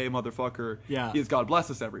yippee-ki-yay motherfucker, is God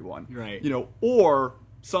bless us everyone. Right. You know, or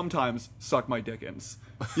sometimes suck my Dickens.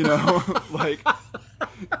 You know, like.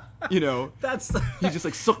 You know, he's just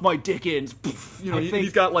like suck my Dickens. You know,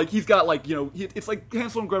 he's got like you know, it's like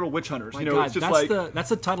Hansel and Gretel witch hunters. You know, God, it's just that's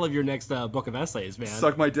the title of your next book of essays, man.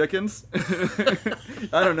 Suck my Dickens. I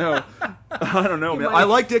don't know, man. I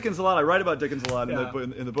like Dickens a lot. I write about Dickens a lot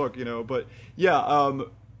in the book. You know, but yeah,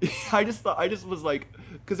 I just was like,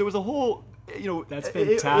 because there was a whole. You know, that's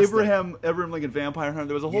fantastic. Abraham Lincoln Vampire Hunter.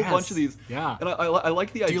 There was a whole bunch of these. Yeah, and I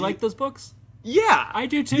like the idea. Do you like those books? Yeah, I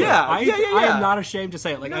do too. Yeah, I am not ashamed to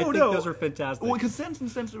say it. Like, I think those are fantastic. Well, because Sense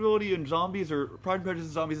and Sensibility and Zombies, or Pride and Prejudice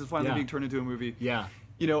and Zombies, is finally being turned into a movie. Yeah.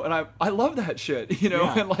 You know, and I love that shit. You know,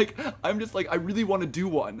 and like I'm just like I really want to do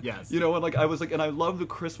one. Yes. You know, and like I was like, and I love the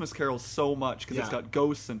Christmas Carol so much because it's got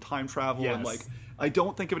ghosts and time travel and like. I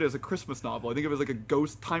don't think of it as a Christmas novel. I think of it as like a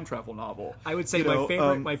ghost time travel novel. I would say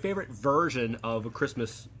my favorite version of a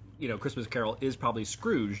Christmas Carol is probably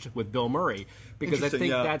Scrooged with Bill Murray, because I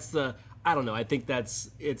think that's the. I don't know. I think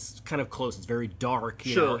it's kind of close. It's very dark,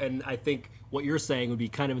 you know, and I think what you're saying would be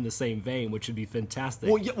kind of in the same vein, which would be fantastic.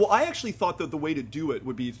 Well, yeah, I actually thought that the way to do it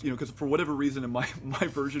would be, you know, because for whatever reason in my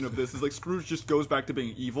version of this is like Scrooge just goes back to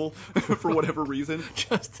being evil for whatever reason,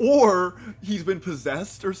 or he's been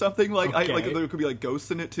possessed or something. Like there could be like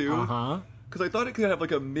ghosts in it too. Because I thought it could have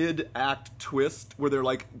like a mid-act twist where they're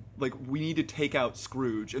like we need to take out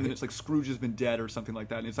Scrooge, and then it's like Scrooge has been dead or something like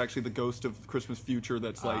that, and it's actually the ghost of Christmas future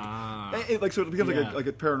that's like, so it becomes like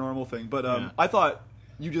a paranormal thing. But I thought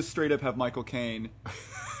you just straight up have Michael Caine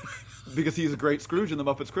because he's a great Scrooge in the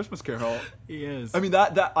Muppets Christmas Carol. He is. I mean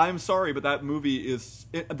that I'm sorry, but that movie is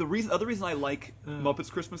the other reason I like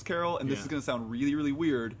Muppets Christmas Carol, and this is going to sound really really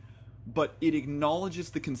weird, but it acknowledges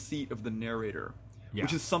the conceit of the narrator. Yeah.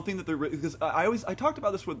 Which is something that because I talked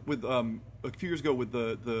about this with a few years ago with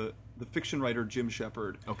the fiction writer Jim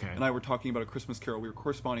Shepard. Okay. And I were talking about A Christmas Carol. We were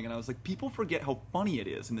corresponding, and I was like, people forget how funny it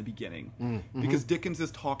is in the beginning because Dickens is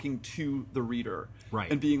talking to the reader, right?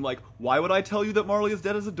 And being like, "Why would I tell you that Marley is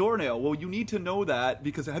dead as a doornail?" Well, you need to know that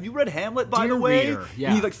because have you read Hamlet, by the way? Reader. Yeah.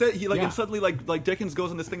 And he like said and suddenly like Dickens goes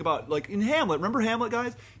on this thing about like in Hamlet. Remember Hamlet,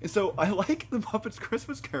 guys? And so I like the Muppets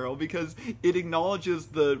Christmas Carol because it acknowledges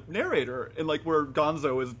the narrator and like where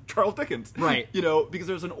Gonzo is Charles Dickens, right? You know, because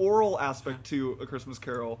there's an oral aspect to A Christmas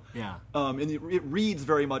Carol. Yeah. Yeah. And it reads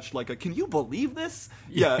very much like a, can you believe this?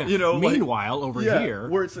 Yeah, you know. Meanwhile, over here,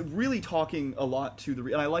 where it's really talking a lot to the,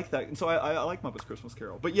 and I like that, and so I like Muppets Christmas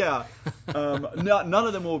Carol. But yeah, none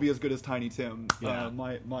of them will be as good as Tiny Tim. Yeah.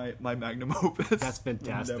 My magnum opus. That's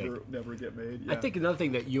fantastic. Never get made. Yeah. I think another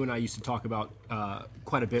thing that you and I used to talk about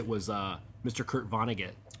quite a bit was Mr. Kurt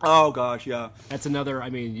Vonnegut. Oh gosh, yeah. That's another. I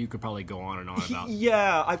mean, you could probably go on and on about.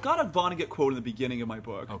 Yeah, I've got a Vonnegut quote in the beginning of my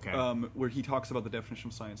book, Okay. Where he talks about the definition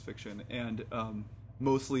of science fiction, and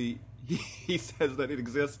mostly he says that it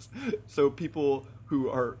exists so people who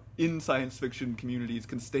are in science fiction communities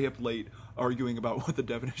can stay up late arguing about what the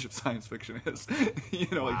definition of science fiction is. You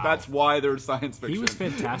know, like that's why there's science fiction. He was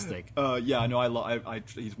fantastic. Yeah, no,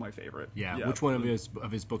 he's my favorite. Yeah. Which one of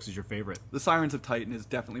his books is your favorite? The Sirens of Titan is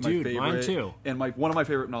definitely my favorite. Mine too. And one of my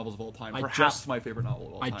favorite novels of all time. Perhaps my favorite novel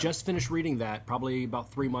of all time. I just finished reading that probably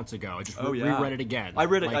about 3 months ago. I just reread it again. I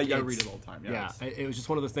read it. I read it all the time. Yeah. It was just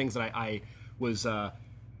one of those things that I was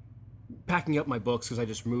packing up my books because I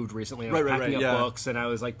just moved recently. I was packing up books and I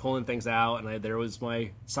was like pulling things out, and there was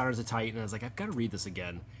my Sirens of Titan, and I was like, I've got to read this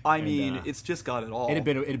again. I mean, it's just got it all. It had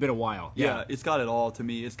been a while. Yeah, it's got it all to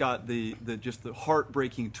me. It's got the just the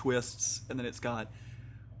heartbreaking twists, and then it's got,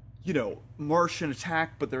 you know, Martian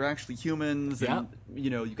attack, but they're actually humans. And,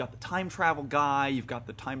 you know, you've got the time travel guy, you've got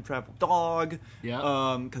the time travel dog,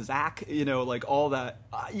 Kazak, you know, like all that.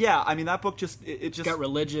 Yeah, I mean, that book just, it just... It's got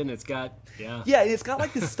religion, it's got, Yeah, and it's got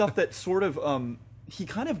like this stuff that sort of, he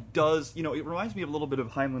kind of does, you know, it reminds me of a little bit of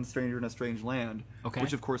Heinlein Stranger in a Strange Land,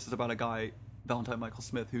 which of course is about a guy, Valentine Michael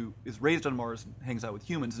Smith, who is raised on Mars and hangs out with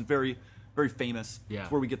humans, and very... very famous. Yeah.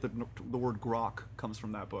 It's where we get the word grok comes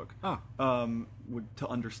from that book. Oh. To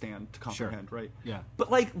understand, to comprehend, right? Yeah. But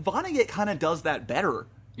like Vonnegut kind of does that better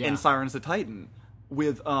in Sirens of Titan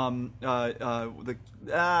with help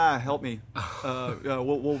me.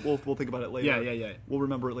 We'll think about it later. Yeah. We'll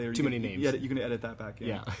remember it later. Too many names. Yeah, you can edit that back in.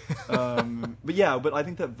 Yeah. But I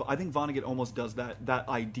think Vonnegut almost does that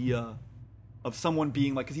idea of someone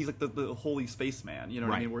being like, because he's like the holy spaceman, you know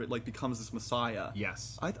what I mean, where it like becomes this messiah.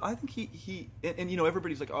 Yes. I think he and you know,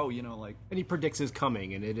 everybody's like, oh, you know, like, and he predicts his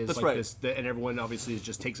coming, and it is that's like this, and everyone obviously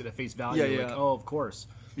just takes it at face value. Yeah. Like, oh, of course.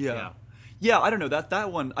 Yeah. I don't know,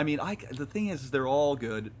 that one. I mean, the thing is, they're all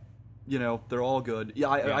good. You know, they're all good. Yeah,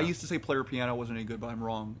 I used to say Player Piano wasn't any good, but I'm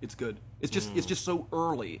wrong. It's good. It's just so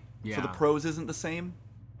early. Yeah. So the prose isn't the same.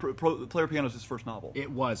 Player Piano is his first novel. It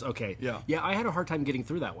was okay. Yeah. I had a hard time getting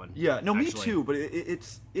through that one. Yeah, no, actually. Me too. But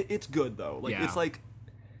it's good though. Like it's like,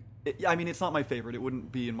 I mean, it's not my favorite. It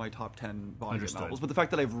wouldn't be in my top 10 Vonnegut novels. But the fact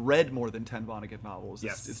that I've read more than 10 Vonnegut novels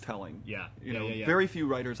is telling. Yeah. You know, very few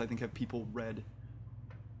writers I think have people read.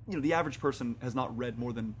 You know, the average person has not read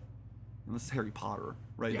more than, unless it's Harry Potter,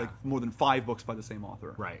 right? Yeah. Like more than 5 books by the same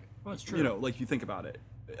author. Right. Well, that's true. You know, like if you think about it.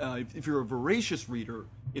 If you're a voracious reader,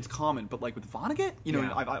 it's common. But like with Vonnegut, you know,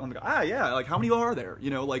 I'm like, like how many are there? You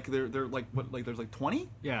know, like they're like what? Like there's like 20.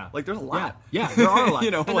 Yeah, like there's a lot. Yeah, there are a lot.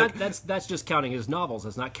 You know, and like that's just counting his novels.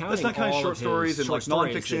 That's not counting. That's not counting all short of stories and like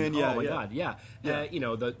nonfiction. Oh my god, yeah. You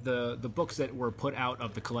know, the books that were put out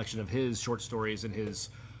of the collection of his short stories and his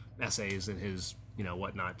essays and his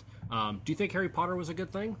whatnot. Do you think Harry Potter was a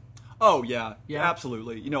good thing? Oh yeah,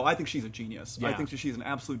 absolutely. You know, I think she's a genius. I think she's an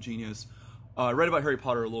absolute genius. I read about Harry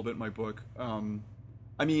Potter a little bit in my book.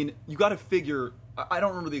 I mean, you got to figure. I don't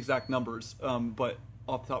remember the exact numbers, but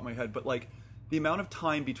off the top of my head, but like the amount of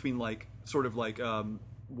time between like sort of like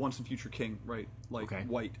Once and Future King, right? Like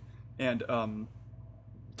White and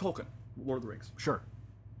Tolkien, Lord of the Rings. Sure,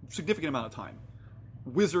 significant amount of time.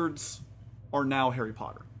 Wizards are now Harry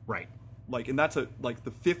Potter, right? Like, and that's like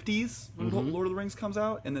the 50s when Lord of the Rings comes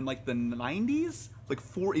out, and then like the 90s, like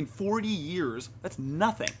in 40 years, that's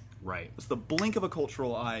nothing. Right. It's the blink of a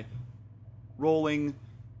cultural eye. Rowling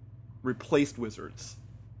replaced Wizards.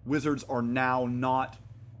 Wizards are now not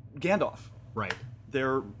Gandalf. Right.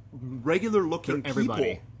 They're regular-looking everybody.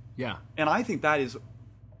 people. Yeah. And I think that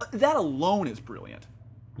alone is brilliant.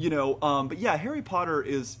 You know, but yeah, Harry Potter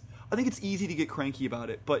is... I think it's easy to get cranky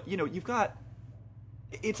about it, but, you know, you've got...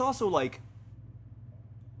 It's also like...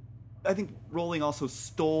 I think Rowling also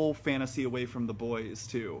stole fantasy away from the boys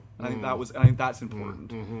too, and I think that's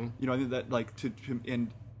important. You know, I think that like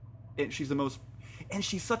and she's the most, and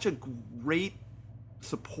she's such a great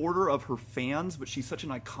supporter of her fans, but she's such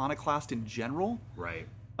an iconoclast in general. Right.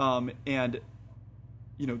 And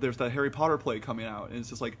you know, there's that Harry Potter play coming out, and it's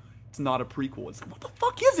just like, it's not a prequel. It's like, what the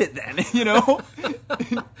fuck is it then? You know,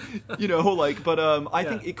 you know, like, but I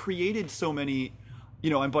think it created so many. You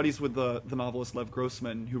know, I'm buddies with the novelist Lev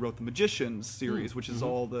Grossman, who wrote the Magicians series, which is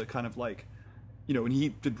all the kind of like, you know, and he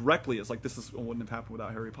did directly as like, this wouldn't have happened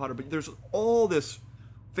without Harry Potter. But there's all this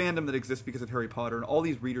fandom that exists because of Harry Potter and all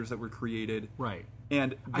these readers that were created. Right.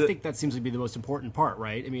 And I think that seems to be the most important part,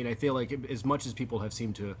 right? I mean, I feel like as much as people have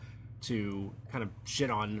seemed to kind of shit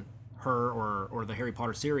on her or the Harry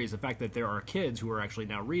Potter series, the fact that there are kids who are actually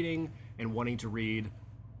now reading and wanting to read,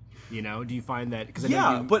 you know, do you find that? Cause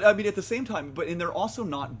but I mean, at the same time, and they're also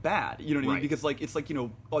not bad, you know what I mean? Right. Because like it's like, you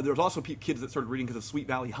know, there's also kids that started reading because of Sweet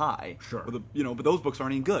Valley High, Sure, or you know, but those books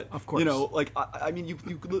aren't any good, of course. You know, like I mean, you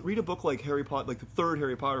could read a book like Harry Potter, like the third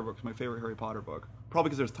Harry Potter book is my favorite Harry Potter book, probably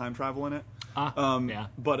because there's time travel in it. Yeah,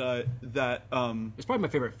 but it's probably my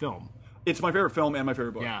favorite film. It's my favorite film and my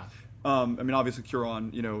favorite book. Yeah. I mean, obviously,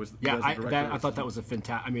 Cuarón, you know, was the director. I thought that was a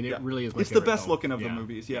fantastic. I mean, it really is. It's the best looking of the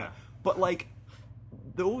movies, yeah. But like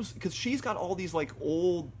those, because she's got all these like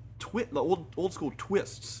old school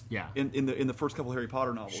twists. Yeah. In the first couple of Harry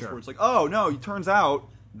Potter novels, Sure. where it's like, oh no, it turns out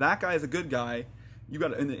that guy is a good guy. You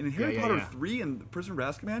got in Harry Potter 3 and Prisoner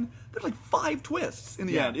of Azkaban, there's like 5 twists in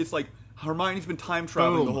the end. It's like Hermione's been time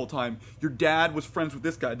traveling the whole time. Your dad was friends with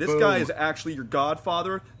this guy. This guy is actually your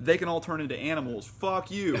godfather. They can all turn into animals.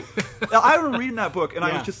 Fuck you. I remember reading that book, and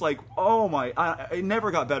I was just like, oh my! It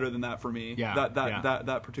never got better than that for me.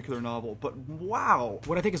 That particular novel. But wow.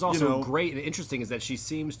 What I think is also great and interesting is that she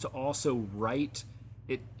seems to also write.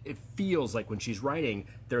 It feels like when she's writing,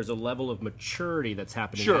 there's a level of maturity that's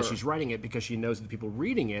happening as she's writing it, because she knows that the people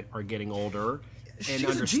reading it are getting older. She's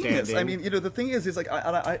a genius. I mean, you know, the thing is like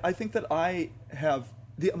I think that I have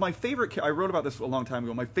my favorite. I wrote about this a long time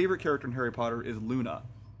ago. My favorite character in Harry Potter is Luna.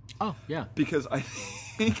 Oh yeah, because I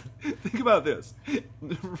think about this.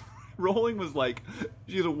 Rowling was like,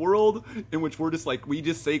 she's a world in which we're just like, we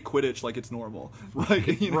just say Quidditch like it's normal,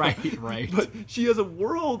 like, you know? Right. But she has a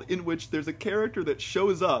world in which there's a character that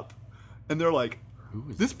shows up, and they're like,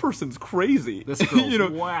 this person's crazy. This girl's you know,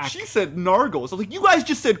 whack. She said Nargles. I was like, you guys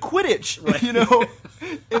just said Quidditch, right. You know.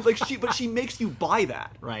 And like but she makes you buy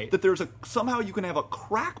that, right? That there's somehow you can have a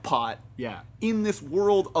crackpot, yeah, in this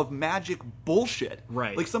world of magic bullshit,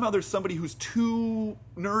 right? Like somehow there's somebody who's too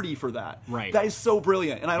nerdy for that, right? That is so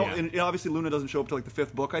brilliant. And I don't. And obviously, Luna doesn't show up till like the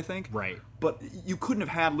 5th book, I think, right? But you couldn't have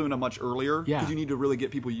had Luna much earlier, because you need to really get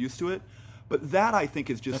people used to it. But that, I think,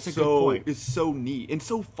 is just so neat and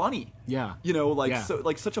so funny. Yeah, you know, like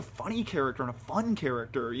such a funny character and a fun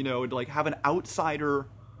character. You know, to like have an outsider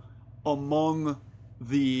among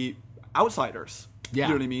the outsiders. Yeah, you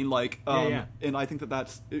know what I mean? Like, and I think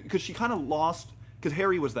that's because she kind of lost, because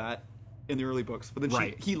Harry was that in the early books, but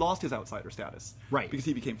then he lost his outsider status, right? Because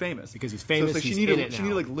he became famous. Because he's famous. So she needed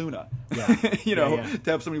like Luna, you know,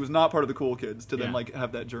 to have somebody who was not part of the cool kids to then like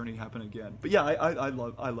have that journey happen again. But yeah, I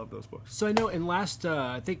love those books. So I know in last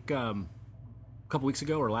I think a couple weeks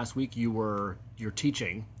ago or last week you're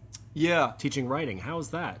teaching writing.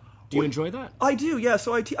 How's that? Do you enjoy that? I do, yeah.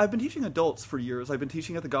 So I've been teaching adults for years. I've been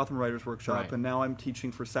teaching at the Gotham Writers Workshop, and now I'm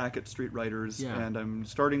teaching for Sackett Street Writers, and I'm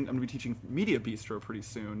going to be teaching Media Bistro pretty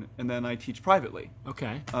soon, and then I teach privately.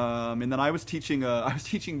 Okay. And then I was teaching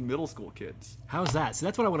middle school kids. How's that? So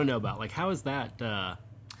that's what I want to know about. Like, how is that?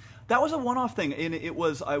 That was a one-off thing, and it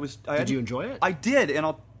was. Did you enjoy it? I did, and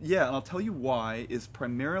I'll tell you why. Is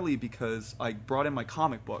primarily because I brought in my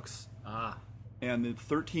comic books. And the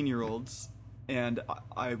 13-year-olds. And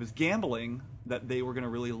I was gambling that they were going to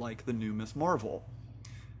really like the new Miss Marvel.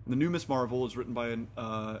 And the new Miss Marvel is written by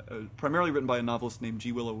primarily written by a novelist named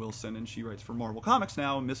G. Willow Wilson, and she writes for Marvel Comics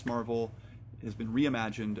now. Miss Marvel has been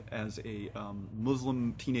reimagined as a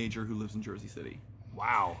Muslim teenager who lives in Jersey City.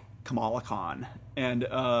 Wow. Kamala Khan. And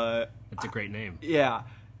that's a great name. Yeah.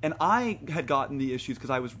 And I had gotten the issues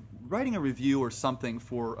because I was writing a review or something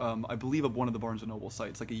for, I believe, one of the Barnes & Noble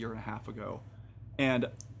sites like a year and a half ago. And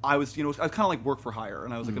I was kind of like work for hire,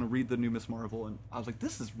 and I was like going to read the new Miss Marvel, and I was like,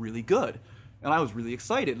 this is really good. And I was really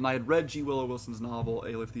excited. And I had read G. Willow Wilson's novel,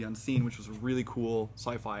 Aleph the Unseen, which was a really cool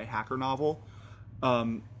sci-fi hacker novel.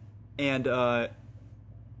 And I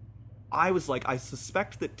was like, I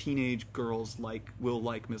suspect that teenage girls will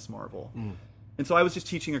like Miss Marvel. And so I was just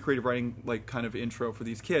teaching a creative writing like kind of intro for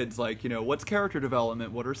these kids, like, you know, what's character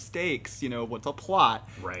development, what are stakes, you know, what's a plot,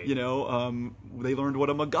 right? You know, they learned what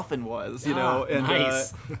a MacGuffin was, you know, and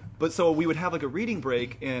nice. But so we would have like a reading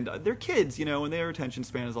break, and they're kids, you know, and their attention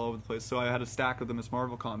span is all over the place. So I had a stack of the Miss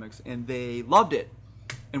Marvel comics, and they loved it,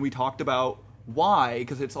 and we talked about why,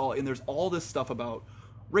 because there's all this stuff about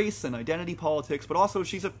race and identity politics, but also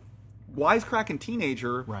she's a wisecracking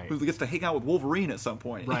teenager who gets to hang out with Wolverine at some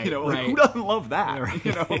point. Right, you know, like, who doesn't love that? Right.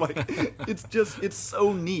 You know, like it's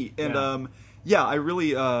so neat. And I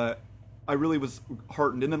really was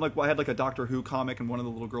heartened. And then like I had like a Doctor Who comic, and one of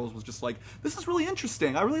the little girls was just like, "This is really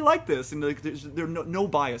interesting. I really like this." And like, there are no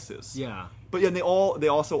biases. Yeah. But yeah, and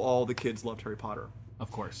the kids loved Harry Potter.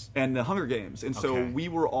 Of course. and the Hunger Games, and so Okay. we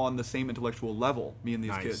were on the same intellectual level, me and these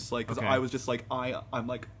Nice. kids, like, because Okay. I was just like, I'm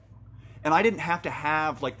like, and I didn't have to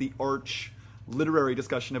have like the arch literary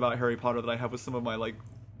discussion about Harry Potter that I have with some of my like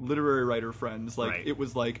literary writer friends. Like, Right. it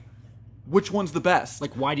was like, which one's the best?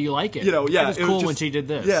 Like, why do you like it? You know, yeah, It was it cool just- when she did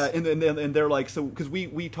this. Yeah, and they're like, so because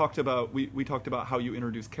we talked about we talked about how you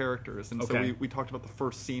introduce characters, and so Okay. we talked about the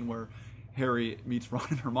first scene where Harry meets Ron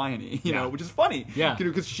and Hermione, you Yeah. know, which is funny, Yeah. you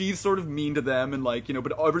know, because she's sort of mean to them, and like, you know,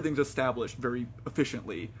 but everything's established very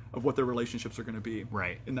efficiently of what their relationships are going to be,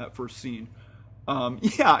 Right. in that first scene.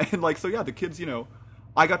 Yeah, and like, so yeah, the kids, you know,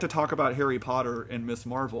 I got to talk about Harry Potter and Miss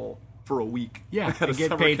Marvel for a week. Yeah, at a and get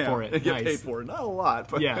summer paid camp. for it. And get Nice. paid for it. Not a lot,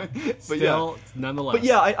 but Yeah. but Still, yeah. nonetheless. But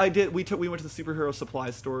yeah, I did. We went to the superhero supply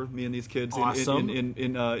store. Me and these kids Awesome.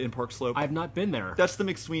 in Park Slope. I've not been there. That's the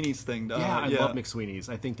McSweeney's thing. Yeah, I love McSweeney's.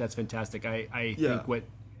 I think that's fantastic. I Yeah. think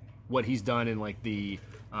what he's done in like the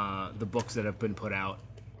books that have been put out.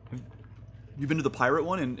 You've been to the pirate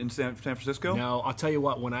one in San Francisco? No, I'll tell you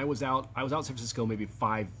what. When I was out in San Francisco maybe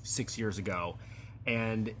 5-6 years ago,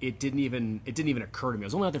 and it didn't even occur to me. I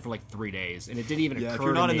was only out there for like 3 days, and it didn't even Yeah, occur if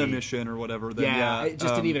you're to not me. in the mission or whatever, then yeah, it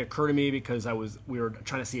just didn't even occur to me because we were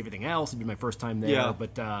trying to see everything else. It'd be my first time there, Yeah.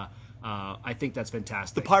 but I think that's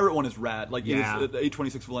fantastic. The pirate one is rad. Like, Yeah. it is,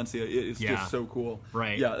 A26 Valencia is Yeah. just so cool.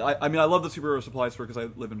 Right. Yeah, I mean, I love the superhero supply store because I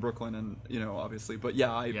live in Brooklyn, and you know, obviously, but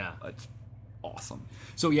yeah, it's awesome.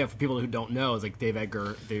 So yeah, for people who don't know, it's like Dave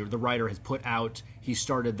Edgar, the writer, has put out. He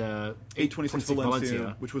started the 826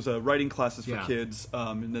 Valencia, which was writing classes for Yeah. kids,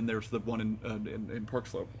 and then there's the one in Park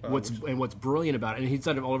Slope. What's brilliant about it, and he's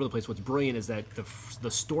done it all over the place. What's brilliant is that the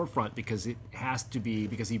storefront, because it has to be,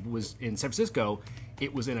 because he was in San Francisco,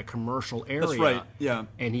 it was in a commercial area. That's right, yeah.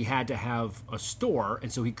 And he had to have a store,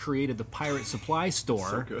 and so he created the Pirate Supply Store.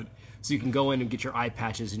 So good. So you can go in and get your eye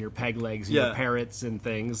patches and your peg legs and your Yeah. parrots and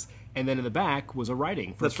things, and then in the back was a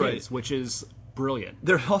writing for That's right. kids, which is brilliant.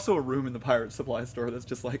 There's also a room in the pirate supply store that's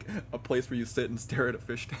just like a place where you sit and stare at a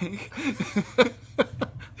fish tank.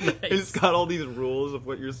 It's got all these rules of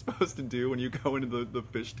what you're supposed to do when you go into the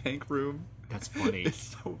fish tank room. That's funny.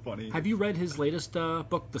 It's so funny. Have you read his latest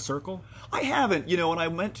book, The Circle? I haven't, you know, and I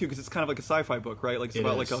meant to because it's kind of like a sci-fi book, right? Like it's It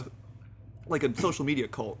about is. like a social media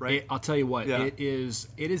cult, right? I'll tell you what, Yeah. it is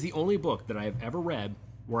the only book that I've ever read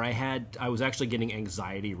where I was actually getting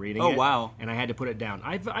anxiety reading it. Oh, wow. And I had to put it down.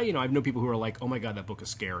 I've known people who are like, "Oh my god, that book is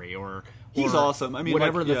scary," or He's awesome. I mean,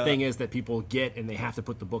 whatever like, the yeah. thing is that people get and they have to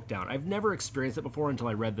put the book down. I've never experienced it before until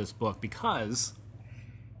I read this book, because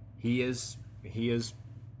he is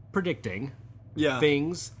predicting Yeah.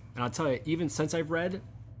 things, and I'll tell you, even since I've read,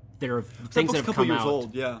 there are That things book's that a have couple come years out.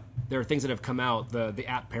 old, yeah. There are things that have come out. The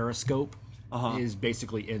app Periscope Uh-huh. is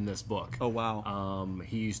basically in this book. Oh, wow.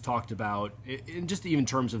 He's talked about, in just even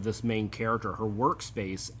terms of this main character, her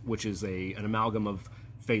workspace, which is an amalgam of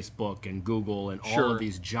Facebook and Google and all Sure. of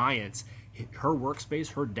these giants. Her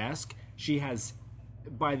workspace, her desk, she has,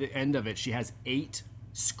 by the end of it, she has 8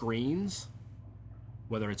 screens.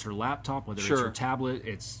 Whether it's her laptop, whether it's Sure. her tablet,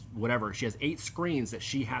 it's whatever. She has 8 screens that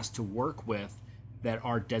she has to work with that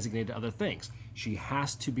are designated to other things. She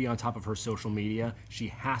has to be on top of her social media. She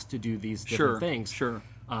has to do these different Sure, things sure.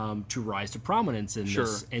 To rise to prominence in Sure.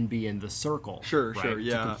 this and be in the circle. Sure, right, sure,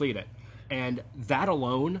 yeah. To complete it. And that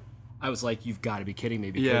alone, I was like, you've got to be kidding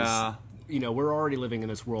me, because Yeah. you know, we're already living in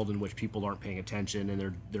this world in which people aren't paying attention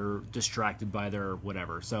and they're distracted by their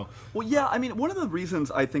whatever. So Well, yeah, I mean, one of the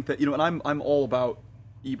reasons I think that, you know, and I'm all about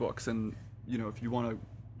ebooks, and, you know, if you want to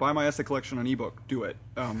buy my essay collection on ebook, do it.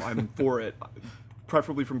 I'm for it,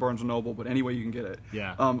 preferably from Barnes & Noble, but any way you can get it.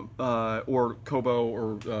 Yeah. Or Kobo,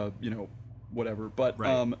 or, you know, whatever. But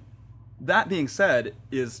Right. that being said,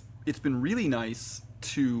 it's been really nice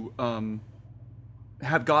to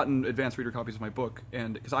have gotten advanced reader copies of my book,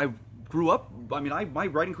 and because I grew up, I mean, my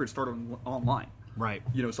writing career started online. right,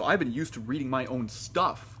 You know, so I've been used to reading my own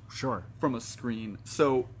stuff sure, from a screen.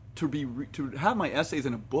 So to have my essays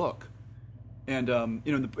in a book, and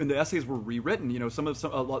you know, and the essays were rewritten. You know,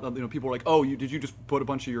 a lot of, you know, people were like, "Oh, did you just put a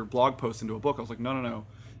bunch of your blog posts into a book?" I was like, "No.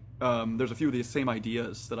 There's a few of the same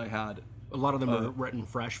ideas that I had a lot of them are written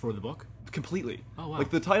fresh for the book. completely." Oh, wow. Like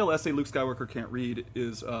the title essay, "Luke Skywalker Can't Read,"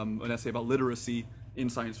 is an essay about literacy in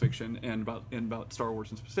science fiction and about Star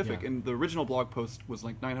Wars in specific. Yeah. And the original blog post was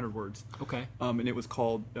like 900 words. Okay. And it was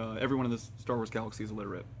called "Everyone in the Star Wars Galaxy is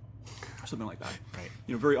Illiterate," or something like that. Right.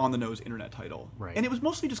 You know, very on the nose internet title. Right. And it was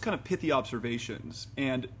mostly just kind of pithy observations.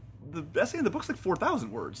 And the essay in the book's like 4,000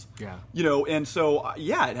 words. Yeah. You know, and so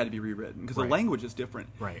yeah, it had to be rewritten because Right. the language is different.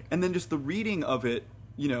 Right. And then just the reading of it,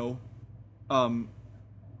 you know,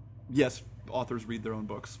 yes, authors read their own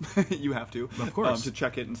books. You have to, Of course. to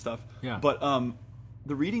check it and stuff. Yeah. But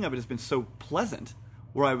the reading of it has been so pleasant.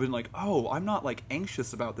 where I've been like, oh, I'm not like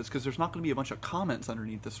anxious about this because there's not going to be a bunch of comments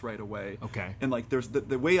underneath this right away. Okay. And like there's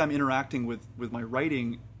the way I'm interacting with my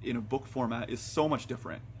writing in a book format is so much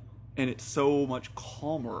different, and it's so much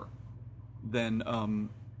calmer than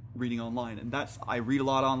reading online. And that's, I read a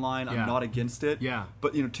lot online. Yeah. I'm not against it. Yeah.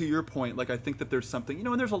 But to your point, like I think that there's something,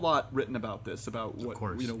 and there's a lot written about this, about what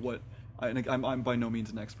what. I'm by no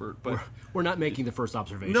means an expert, but we're not making the first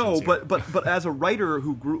observations. No, here. but as a writer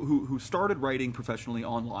who started writing professionally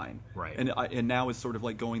online, right, and now is sort of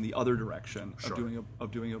like going the other direction sure.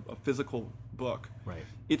 of doing a physical book, right?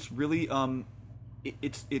 It's really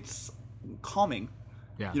it's calming.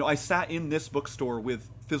 Yeah. I sat in this bookstore with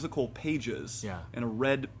physical pages, yeah. and a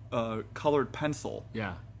red colored pencil,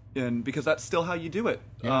 yeah. And because that's still how you do it.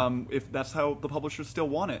 Yeah. If that's how the publishers still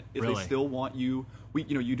want it, if really? they still want you,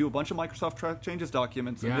 you do a bunch of Microsoft track changes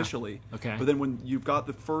documents initially, okay. But then when you've got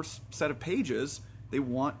the first set of pages, they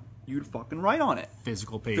want you to fucking write on it.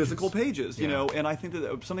 Physical pages, yeah. And I think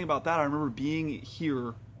that something about that. I remember being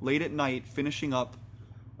here late at night, finishing up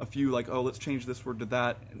a few, like, oh, let's change this word to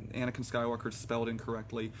that, and Anakin Skywalker spelled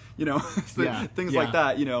incorrectly, things like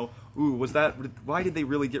that, ooh, was that, why did they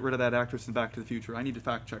really get rid of that actress in Back to the Future? I need to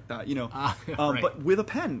fact check that, right. But with a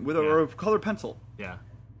pen, or a colored pencil. Yeah.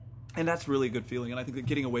 And that's really a good feeling, and I think that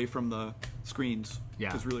getting away from the screens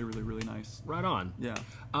is really, really, really nice. Right on. Yeah.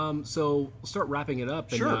 So we'll start wrapping it up.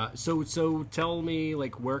 Sure. So tell me,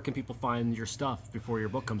 like, where can people find your stuff before your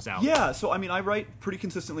book comes out? Yeah. So I write pretty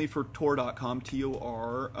consistently for Tor.com,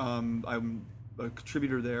 Tor. I'm a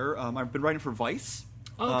contributor there. I've been writing for Vice.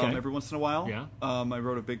 Okay. Every once in a while. Yeah. I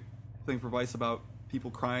wrote a big thing for Vice about people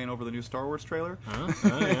crying over the new Star Wars trailer.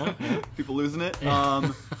 Yeah. People losing it.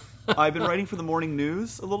 I've been writing for the Morning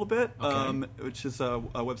News a little bit, which is a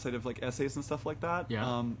website of like essays and stuff like that.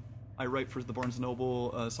 Yeah. I write for the Barnes &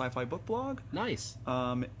 Noble sci-fi book blog. Nice.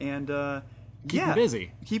 Keep him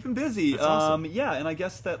busy. Keep him busy. That's awesome. Yeah, and I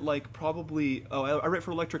guess that like probably. I write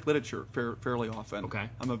for Electric Literature fairly often. Okay.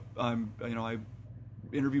 I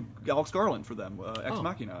interviewed Alex Garland for them, Ex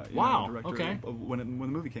Machina. Wow. Director Okay. When the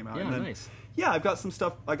movie came out. Yeah. And then, Nice. Yeah, I've got some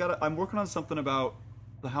stuff. I'm working on something about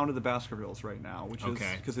The Hound of the Baskervilles right now, which is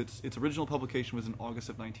because its original publication was in August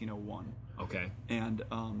of 1901. Okay. And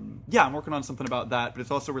I'm working on something about that, but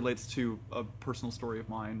it also relates to a personal story of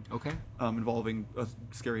mine. Okay. Involving a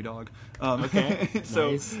scary dog. Okay.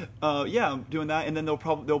 So, nice. I'm doing that, and then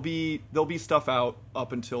there'll be stuff out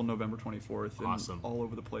up until November 24th. And awesome. All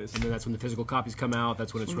over the place. And then that's when the physical copies come out.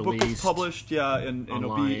 That's when it's the released. book is published. Yeah, and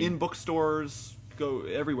it'll be in bookstores. Go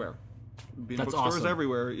everywhere. Be in That's bookstores awesome.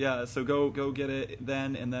 everywhere. Yeah, so go get it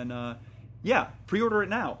then, and then pre-order it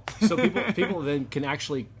now. So people then can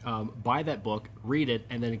actually buy that book, read it,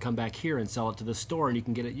 and then come back here and sell it to the store, and you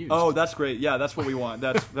can get it used. Oh, that's great. Yeah, that's what we want.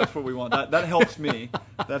 That's what we want. That helps me.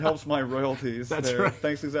 That helps my royalties. That's there. right.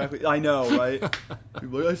 Thanks, exactly. I know, right?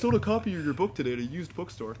 People are like, I sold a copy of your book today at a used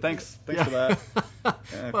bookstore. Thanks for that. Yeah,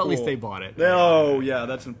 well, cool. at least they bought it. Oh, yeah,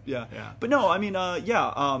 that's yeah. Yeah. But no, I'm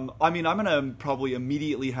gonna probably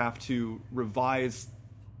immediately have to revise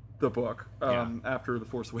the book after The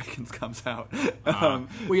Force Awakens comes out. Well,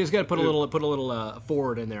 you just got to put a little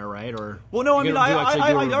forward in there, right? Or well, no, I mean,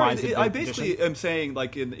 I basically edition? am saying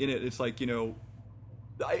like in it, it's like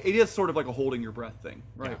it is sort of like a holding your breath thing,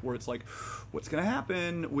 right? Yeah. Where it's like, what's going to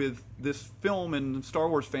happen with this film and Star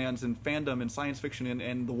Wars fans and fandom and science fiction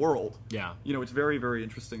and the world? Yeah. It's very, very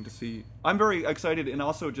interesting to see. I'm very excited, and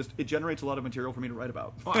also just it generates a lot of material for me to write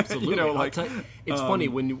about. Oh, absolutely. It's funny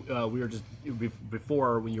when we were just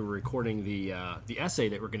before when you were recording the essay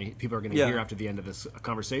that people are gonna hear after the end of this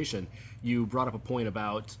conversation. You brought up a point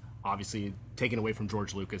about obviously taken away from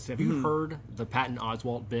George Lucas. Have you heard the Patton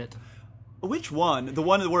Oswalt bit? Which one? The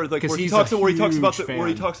one where he talks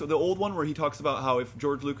about the old one where he talks about how if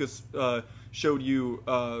George Lucas showed you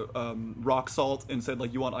rock salt and said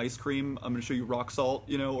like you want ice cream, I'm going to show you rock salt,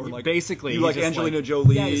 or like basically you like Angelina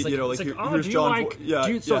Jolie, here's John.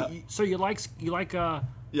 So you like you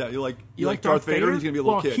like Darth Vader? He's going to be a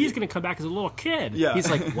little kid. He's going to come back as a little kid. Yeah. He's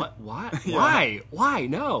like, what? Yeah. Why?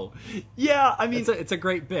 No. Yeah, I mean, it's a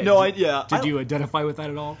great bit. No, Did you identify with that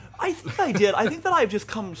at all? I think I did. I think that I've just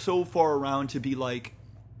come so far around to be like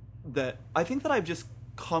that. I think that I've just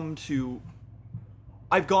come to.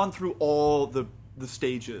 I've gone through all the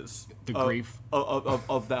stages, grief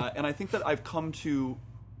of that, and I think that I've come to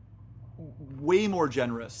way more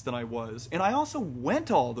generous than I was. And I also went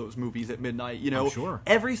to all those movies at midnight, sure.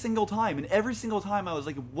 every single time. And every single time I was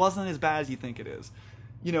like, it wasn't as bad as you think it is.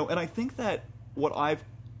 And I think that what I've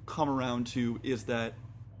come around to is that,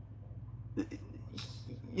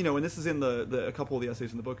 and this is in a couple of the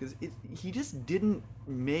essays in the book, he just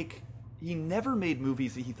he never made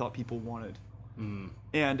movies that he thought people wanted.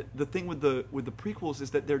 And the thing with the prequels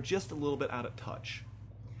is that they're just a little bit out of touch.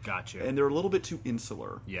 Gotcha. And they're a little bit too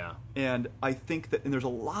insular. Yeah. And I think that, and there's a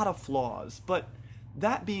lot of flaws. But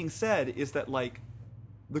that being said, is that like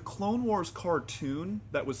the Clone Wars cartoon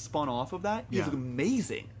that was spun off of that is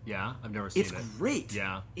amazing. Yeah, I've never seen it. It's great.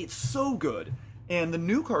 Yeah. It's so good. And the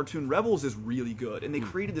new cartoon, Rebels, is really good. And they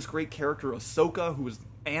created this great character, Ahsoka, who was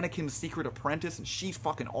Anakin's secret apprentice, and she's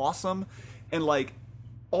fucking awesome. And like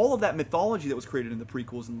all of that mythology that was created in the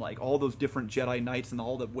prequels and like all those different Jedi Knights and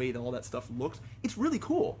all the way that all that stuff looks, it's really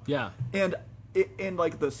cool. Yeah. And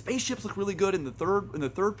like the spaceships look really good in the third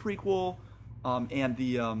prequel, and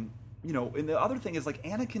the you know, and the other thing is like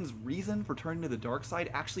Anakin's reason for turning to the dark side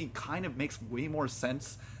actually kind of makes way more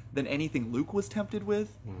sense than anything Luke was tempted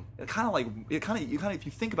with. It kind of if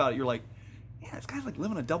you think about it, you're like, yeah, this guy's like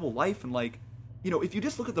living a double life, and like, you know, if you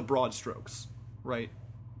just look at the broad strokes, right?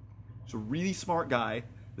 He's a really smart guy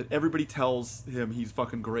that everybody tells him he's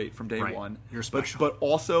fucking great from day one. You're special. But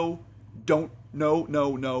also, no,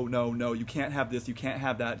 you can't have this, you can't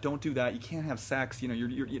have that, don't do that, you can't have sex, you know,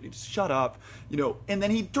 you just shut up, you know, and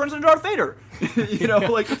then he turns into Darth Vader. You know,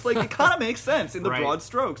 like, it's like, it kind of makes sense in the broad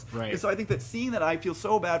strokes. Right. And so I think that seeing that, I feel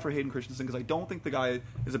so bad for Hayden Christensen because I don't think the guy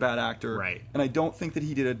is a bad actor. Right. And I don't think that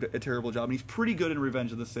he did a terrible job. And he's pretty good in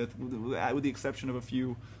Revenge of the Sith, with the exception of a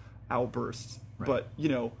few outbursts. Right. But, you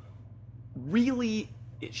know, really,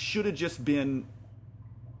 it should have just been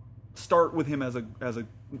start with him as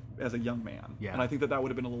a young man. Yeah. And I think that would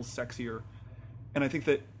have been a little sexier. And I think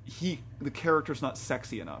that the character's not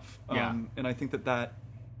sexy enough. Yeah. And I think that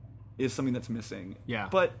is something that's missing. Yeah.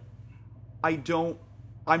 But I don't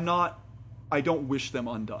wish them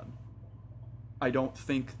undone. I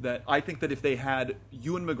think that if they had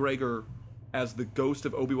Ewan McGregor as the ghost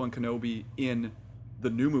of Obi-Wan Kenobi in the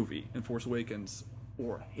new movie in Force Awakens,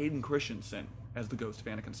 or Hayden Christensen as the ghost of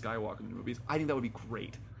Anakin Skywalker in the movies, I think that would be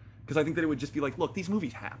great. Because I think that it would just be like, look, these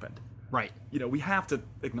movies happened. Right. You know, we have to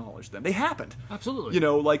acknowledge them. They happened. Absolutely. You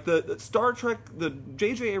know, like the Star Trek, the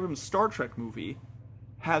J.J. Abrams Star Trek movie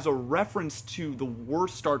has a reference to the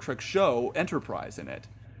worst Star Trek show, Enterprise, in it.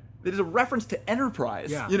 It is a reference to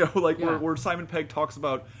Enterprise. Yeah. You know, like Yeah. where Simon Pegg talks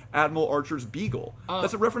about Admiral Archer's Beagle.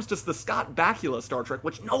 That's a reference to the Scott Bakula Star Trek,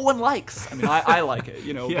 which no one likes. I mean, I like it,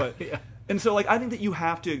 you know. Yeah. And so, like, I think that you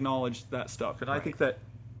have to acknowledge that stuff. And I think that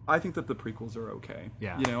the prequels are okay.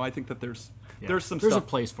 Yeah. You know, I think that there's some There's stuff, a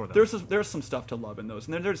place for them. There's some stuff to love in those,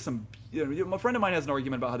 and there's some. You know, a friend of mine has an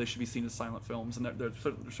argument about how they should be seen as silent films, and there's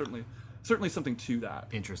certainly something to that.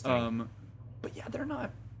 Interesting. But yeah, they're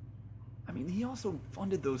not. I mean, he also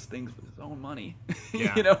funded those things with his own money.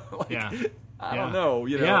 Yeah. You know, like, Yeah. I don't know.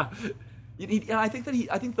 You know. Yeah. And I think that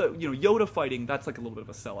Yoda fighting, that's like a little bit of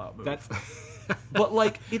a sellout move. That's. But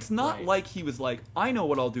like, it's not Right. like he was like, I know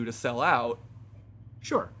what I'll do to sell out.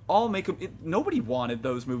 Sure. I'll make them. Nobody wanted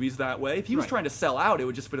those movies that way. If he was Right. trying to sell out, it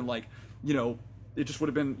would just been like, you know, it just would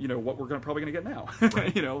have been, you know, what we're probably gonna get now.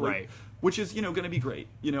 Right. You know, like, Right. which is, you know, gonna be great.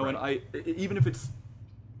 You know, Right. and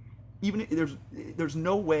there's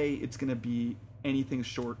no way it's gonna be anything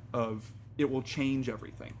short of it will change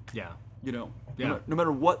everything. Yeah. You know, Yeah. no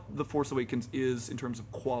matter what The Force Awakens is in terms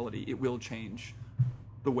of quality, it will change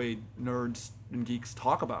the way nerds and geeks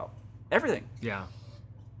talk about everything. Yeah.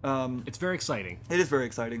 Um, It's very exciting. It is very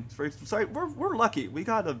exciting. It's very sorry. We're lucky. We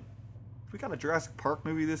got a Jurassic Park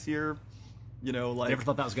movie this year. You know, like Never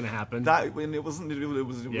thought that was going to happen. that. When it wasn't. It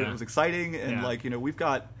was exciting, and Yeah. like, you know, we've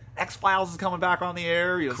got X-Files is coming back on the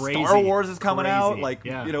air. You know, Crazy. Star Wars is coming out. Crazy. Like,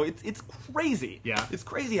 Yeah. you know, it's crazy. Yeah. It's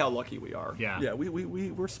crazy how lucky we are. Yeah. Yeah.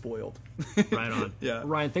 We're spoiled. Right on. Yeah.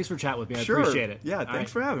 Ryan, thanks for chatting with me. I Sure. appreciate it. Yeah, All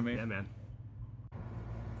thanks for having me. Yeah, man.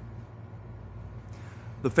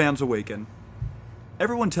 The fans awaken.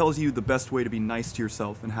 Everyone tells you the best way to be nice to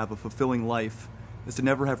yourself and have a fulfilling life is to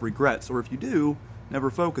never have regrets, or if you do,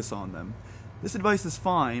 never focus on them. This advice is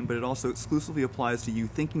fine, but it also exclusively applies to you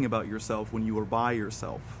thinking about yourself when you are by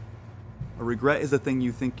yourself. A regret is a thing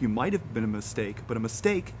you think you might have been a mistake, but a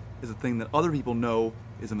mistake is a thing that other people know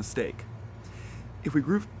is a mistake. If we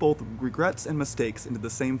group both regrets and mistakes into the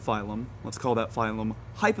same phylum, let's call that phylum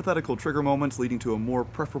hypothetical trigger moments leading to a more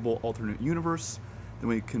preferable alternate universe, then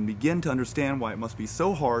we can begin to understand why it must be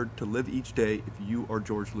so hard to live each day if you are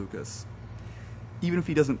George Lucas. Even if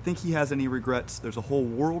he doesn't think he has any regrets, there's a whole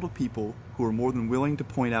world of people who are more than willing to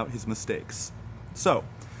point out his mistakes. So,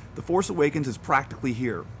 The Force Awakens is practically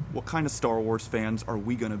here. What kind of Star Wars fans are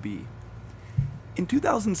we gonna be? In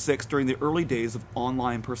 2006, during the early days of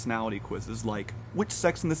online personality quizzes like, which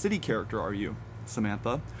Sex and the City character are you?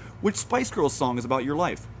 Samantha. Which Spice Girls song is about your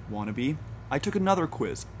life? Wannabe. I took another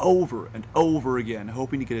quiz over and over again,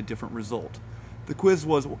 hoping to get a different result. The quiz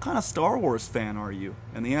was, what kind of Star Wars fan are you?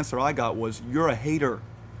 And the answer I got was, you're a hater.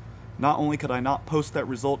 Not only could I not post that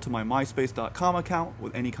result to my MySpace.com account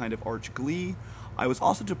with any kind of arch glee, I was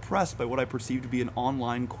also depressed by what I perceived to be an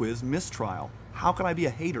online quiz mistrial. How could I be a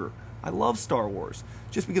hater? I love Star Wars.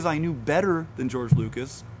 Just because I knew better than George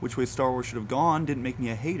Lucas which way Star Wars should have gone didn't make me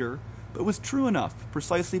a hater, but it was true enough,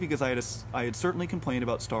 precisely because I had certainly complained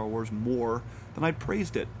about Star Wars more than I'd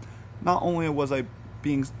praised it. Not only was I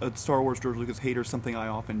being a Star Wars George Lucas hater something I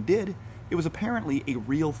often did, it was apparently a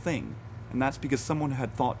real thing, and that's because someone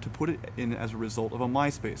had thought to put it in as a result of a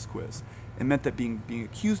MySpace quiz. It meant that being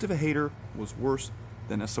accused of a hater was worse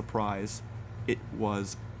than a surprise. It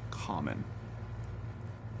was common.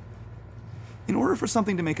 In order for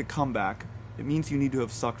something to make a comeback, it means you need to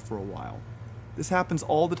have sucked for a while. This happens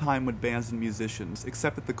all the time with bands and musicians,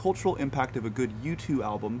 except that the cultural impact of a good U2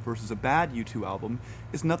 album versus a bad U2 album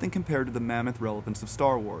is nothing compared to the mammoth relevance of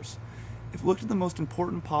Star Wars. If we looked at the most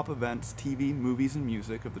important pop events, TV, movies, and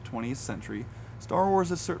music of the 20th century, Star Wars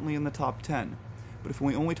is certainly in the top 10. But if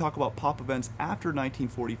we only talk about pop events after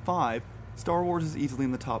 1945, Star Wars is easily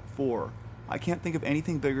in the top 4. I can't think of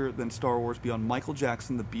anything bigger than Star Wars beyond Michael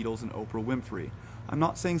Jackson, the Beatles, and Oprah Winfrey. I'm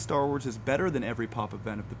not saying Star Wars is better than every pop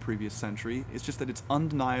event of the previous century, it's just that it's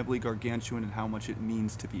undeniably gargantuan in how much it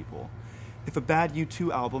means to people. If a bad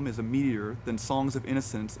U2 album is a meteor, then Songs of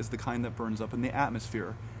Innocence is the kind that burns up in the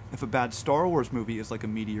atmosphere. If a bad Star Wars movie is like a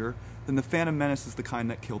meteor, then The Phantom Menace is the kind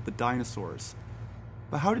that killed the dinosaurs.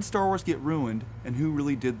 But how did Star Wars get ruined, and who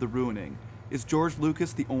really did the ruining? Is George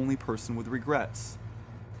Lucas the only person with regrets?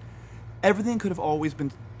 Everything could have always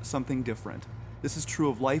been something different. This is true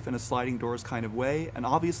of life in a sliding doors kind of way, and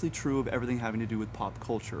obviously true of everything having to do with pop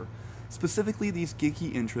culture. Specifically these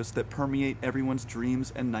geeky interests that permeate everyone's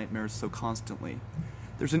dreams and nightmares so constantly.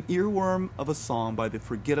 There's an earworm of a song by the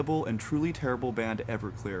forgettable and truly terrible band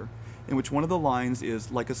Everclear, in which one of the lines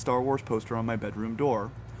is, like a Star Wars poster on my bedroom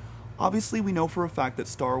door. Obviously, we know for a fact that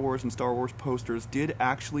Star Wars and Star Wars posters did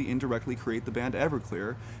actually indirectly create the band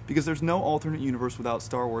Everclear, because there's no alternate universe without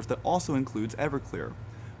Star Wars that also includes Everclear.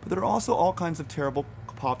 But there are also all kinds of terrible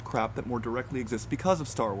pop crap that more directly exists because of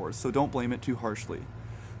Star Wars, so don't blame it too harshly.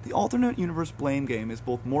 The alternate universe blame game is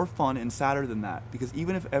both more fun and sadder than that, because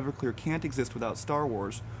even if Everclear can't exist without Star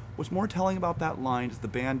Wars, what's more telling about that line is the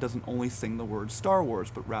band doesn't only sing the word Star Wars,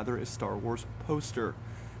 but rather a Star Wars poster.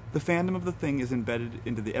 The fandom of the thing is embedded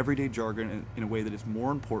into the everyday jargon in a way that is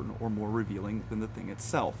more important or more revealing than the thing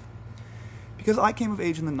itself. Because I came of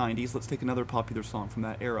age in the 90s, let's take another popular song from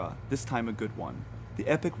that era, this time a good one. The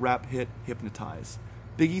epic rap hit Hypnotize.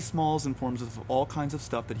 Biggie Smalls informs us of all kinds of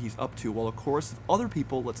stuff that he's up to, while a chorus of other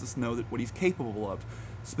people lets us know that what he's capable of,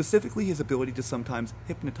 specifically his ability to sometimes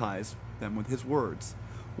hypnotize them with his words.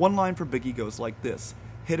 One line for Biggie goes like this: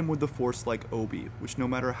 hit him with the force like Obi, which no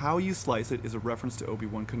matter how you slice it is a reference to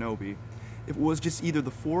Obi-Wan Kenobi. If it was just either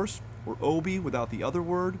the force or Obi without the other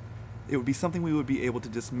word, it would be something we would be able to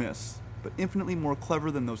dismiss. But infinitely more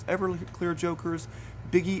clever than those Everclear jokers,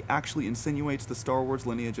 Biggie actually insinuates the Star Wars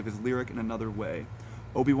lineage of his lyric in another way.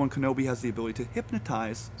 Obi-Wan Kenobi has the ability to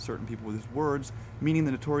hypnotize certain people with his words, meaning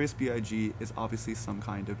the Notorious B.I.G. is obviously some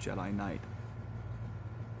kind of Jedi Knight.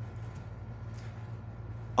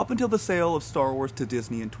 Up until the sale of Star Wars to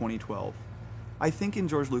Disney in 2012, I think in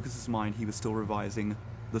George Lucas's mind he was still revising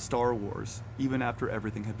the Star Wars, even after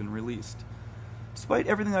everything had been released. Despite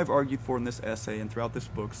everything I've argued for in this essay and throughout this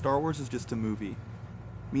book, Star Wars is just a movie,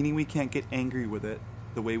 meaning we can't get angry with it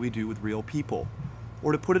the way we do with real people.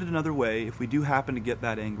 Or to put it another way, if we do happen to get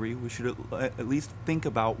that angry, we should at least think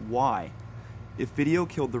about why. If video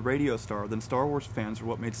killed the radio star, then Star Wars fans are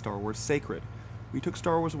what made Star Wars sacred. We took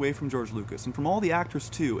Star Wars away from George Lucas, and from all the actors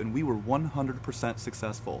too, and we were 100%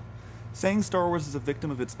 successful. Saying Star Wars is a victim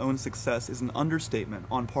of its own success is an understatement,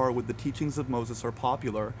 on par with the teachings of Moses are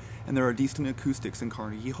popular, and there are decent acoustics in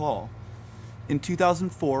Carnegie Hall. In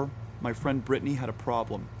 2004, my friend Brittany had a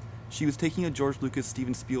problem. She was taking a George Lucas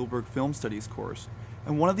Steven Spielberg film studies course,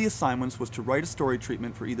 and one of the assignments was to write a story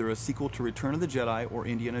treatment for either a sequel to Return of the Jedi or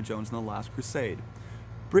Indiana Jones and the Last Crusade.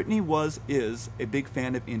 Brittany is a big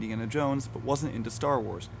fan of Indiana Jones, but wasn't into Star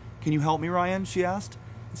Wars. "Can you help me, Ryan?" she asked.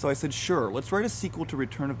 So I said, "Sure, let's write a sequel to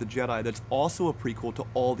Return of the Jedi that's also a prequel to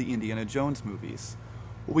all the Indiana Jones movies."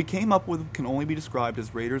 What we came up with can only be described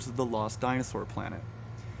as Raiders of the Lost Dinosaur Planet.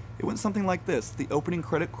 It went something like this. The opening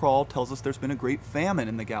credit crawl tells us there's been a great famine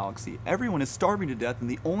in the galaxy. Everyone is starving to death, and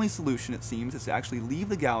the only solution, it seems, is to actually leave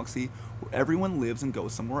the galaxy where everyone lives and go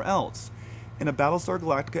somewhere else. In a Battlestar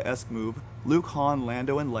Galactica-esque move, Luke, Han,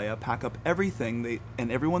 Lando, and Leia pack up everything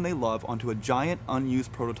and everyone they love onto a giant,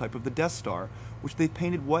 unused prototype of the Death Star, which they've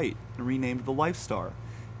painted white and renamed the Life Star.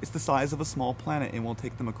 It's the size of a small planet and will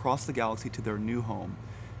take them across the galaxy to their new home.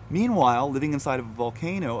 Meanwhile, living inside of a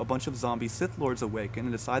volcano, a bunch of zombie Sith Lords awaken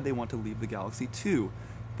and decide they want to leave the galaxy too.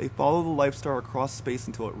 They follow the Life Star across space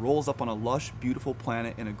until it rolls up on a lush, beautiful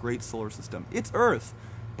planet in a great solar system. It's Earth!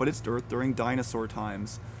 But it's Earth during dinosaur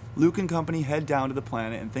times. Luke and company head down to the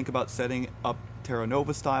planet and think about setting up Terra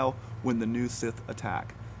Nova style when the new Sith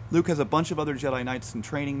attack. Luke has a bunch of other Jedi Knights in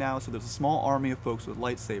training now, so there's a small army of folks with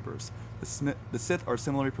lightsabers. The Sith are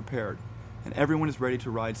similarly prepared, and everyone is ready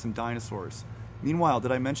to ride some dinosaurs. Meanwhile,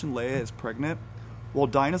 did I mention Leia is pregnant? While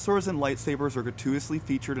dinosaurs and lightsabers are gratuitously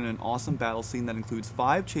featured in an awesome battle scene that includes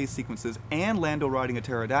 5 chase sequences and Lando riding a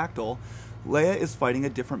pterodactyl, Leia is fighting a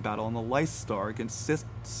different battle on the Life Star against Sith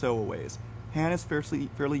stowaways. Han is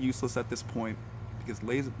fairly useless at this point because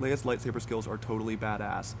Leia's lightsaber skills are totally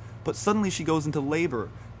badass. But suddenly she goes into labor.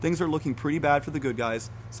 Things are looking pretty bad for the good guys,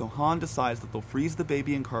 so Han decides that they'll freeze the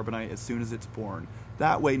baby in carbonite as soon as it's born.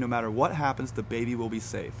 That way, no matter what happens, the baby will be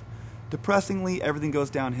safe. Depressingly, everything goes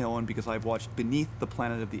downhill, and because I've watched Beneath the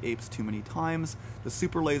Planet of the Apes too many times, the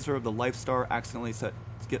super laser of the Life Star accidentally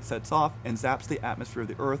sets off and zaps the atmosphere of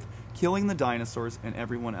the Earth, killing the dinosaurs and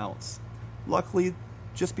everyone else. Luckily,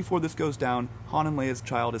 just before this goes down, Han and Leia's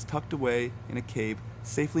child is tucked away in a cave,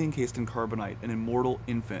 safely encased in carbonite, an immortal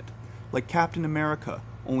infant. Like Captain America,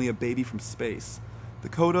 only a baby from space. The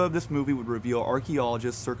coda of this movie would reveal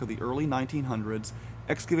archaeologists circa the early 1900s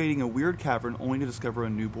excavating a weird cavern only to discover a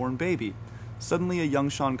newborn baby. Suddenly a young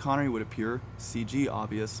Sean Connery would appear, CG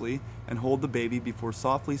obviously, and hold the baby before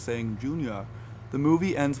softly saying, "Junior." The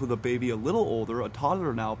movie ends with a baby a little older, a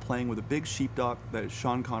toddler now, playing with a big sheepdog that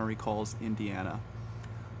Sean Connery calls Indiana.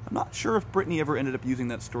 I'm not sure if Brittany ever ended up using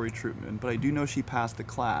that story treatment, but I do know she passed the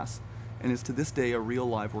class, and is to this day a real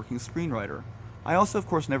live working screenwriter. I also, of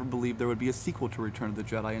course, never believed there would be a sequel to Return of the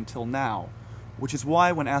Jedi until now, which is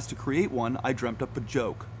why, when asked to create one, I dreamt up a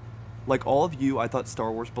joke. Like all of you, I thought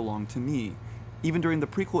Star Wars belonged to me. Even during the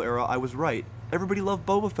prequel era, I was right. Everybody loved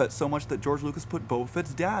Boba Fett so much that George Lucas put Boba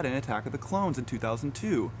Fett's dad in Attack of the Clones in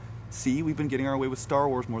 2002. See, we've been getting our way with Star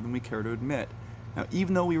Wars more than we care to admit. Now,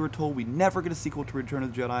 even though we were told we'd never get a sequel to Return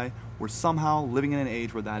of the Jedi, we're somehow living in an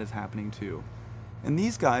age where that is happening too. And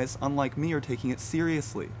these guys, unlike me, are taking it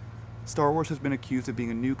seriously. Star Wars has been accused of being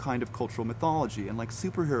a new kind of cultural mythology, and like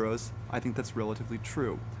superheroes, I think that's relatively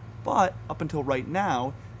true. But, up until right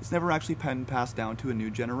now, it's never actually been passed down to a new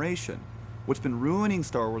generation. What's been ruining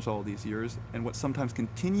Star Wars all these years, and what sometimes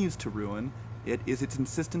continues to ruin it, is its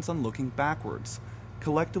insistence on looking backwards.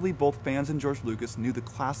 Collectively, both fans and George Lucas knew the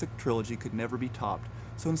classic trilogy could never be topped,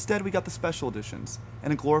 so instead we got the special editions,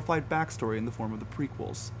 and a glorified backstory in the form of the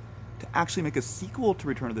prequels. To actually make a sequel to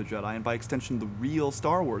Return of the Jedi, and by extension the real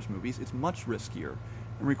Star Wars movies, is much riskier,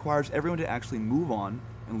 and requires everyone to actually move on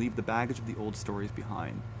and leave the baggage of the old stories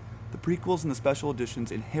behind. The prequels and the special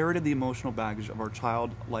editions inherited the emotional baggage of our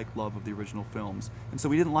childlike love of the original films, and so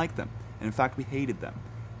we didn't like them, and in fact we hated them.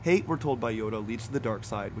 Hate, we're told by Yoda, leads to the dark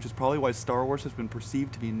side, which is probably why Star Wars has been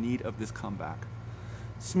perceived to be in need of this comeback.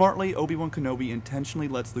 Smartly, Obi-Wan Kenobi intentionally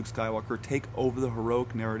lets Luke Skywalker take over the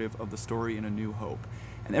heroic narrative of the story in A New Hope,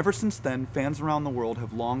 and ever since then, fans around the world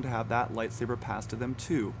have longed to have that lightsaber passed to them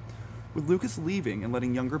too. With Lucas leaving and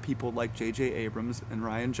letting younger people like J.J. Abrams and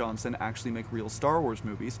Rian Johnson actually make real Star Wars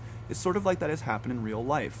movies, it's sort of like that has happened in real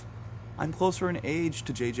life. I'm closer in age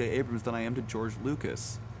to J.J. Abrams than I am to George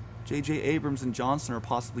Lucas. J.J. Abrams and Johnson are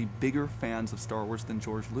possibly bigger fans of Star Wars than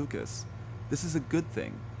George Lucas. This is a good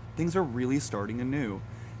thing. Things are really starting anew.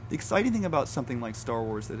 The exciting thing about something like Star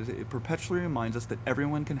Wars is that it perpetually reminds us that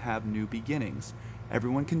everyone can have new beginnings.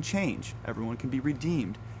 Everyone can change. Everyone can be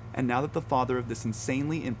redeemed. And now that the father of this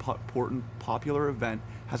insanely important popular event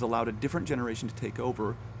has allowed a different generation to take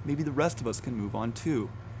over, maybe the rest of us can move on too.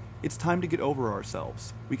 It's time to get over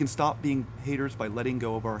ourselves. We can stop being haters by letting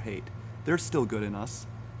go of our hate. There's still good in us.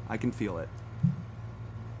 I can feel it.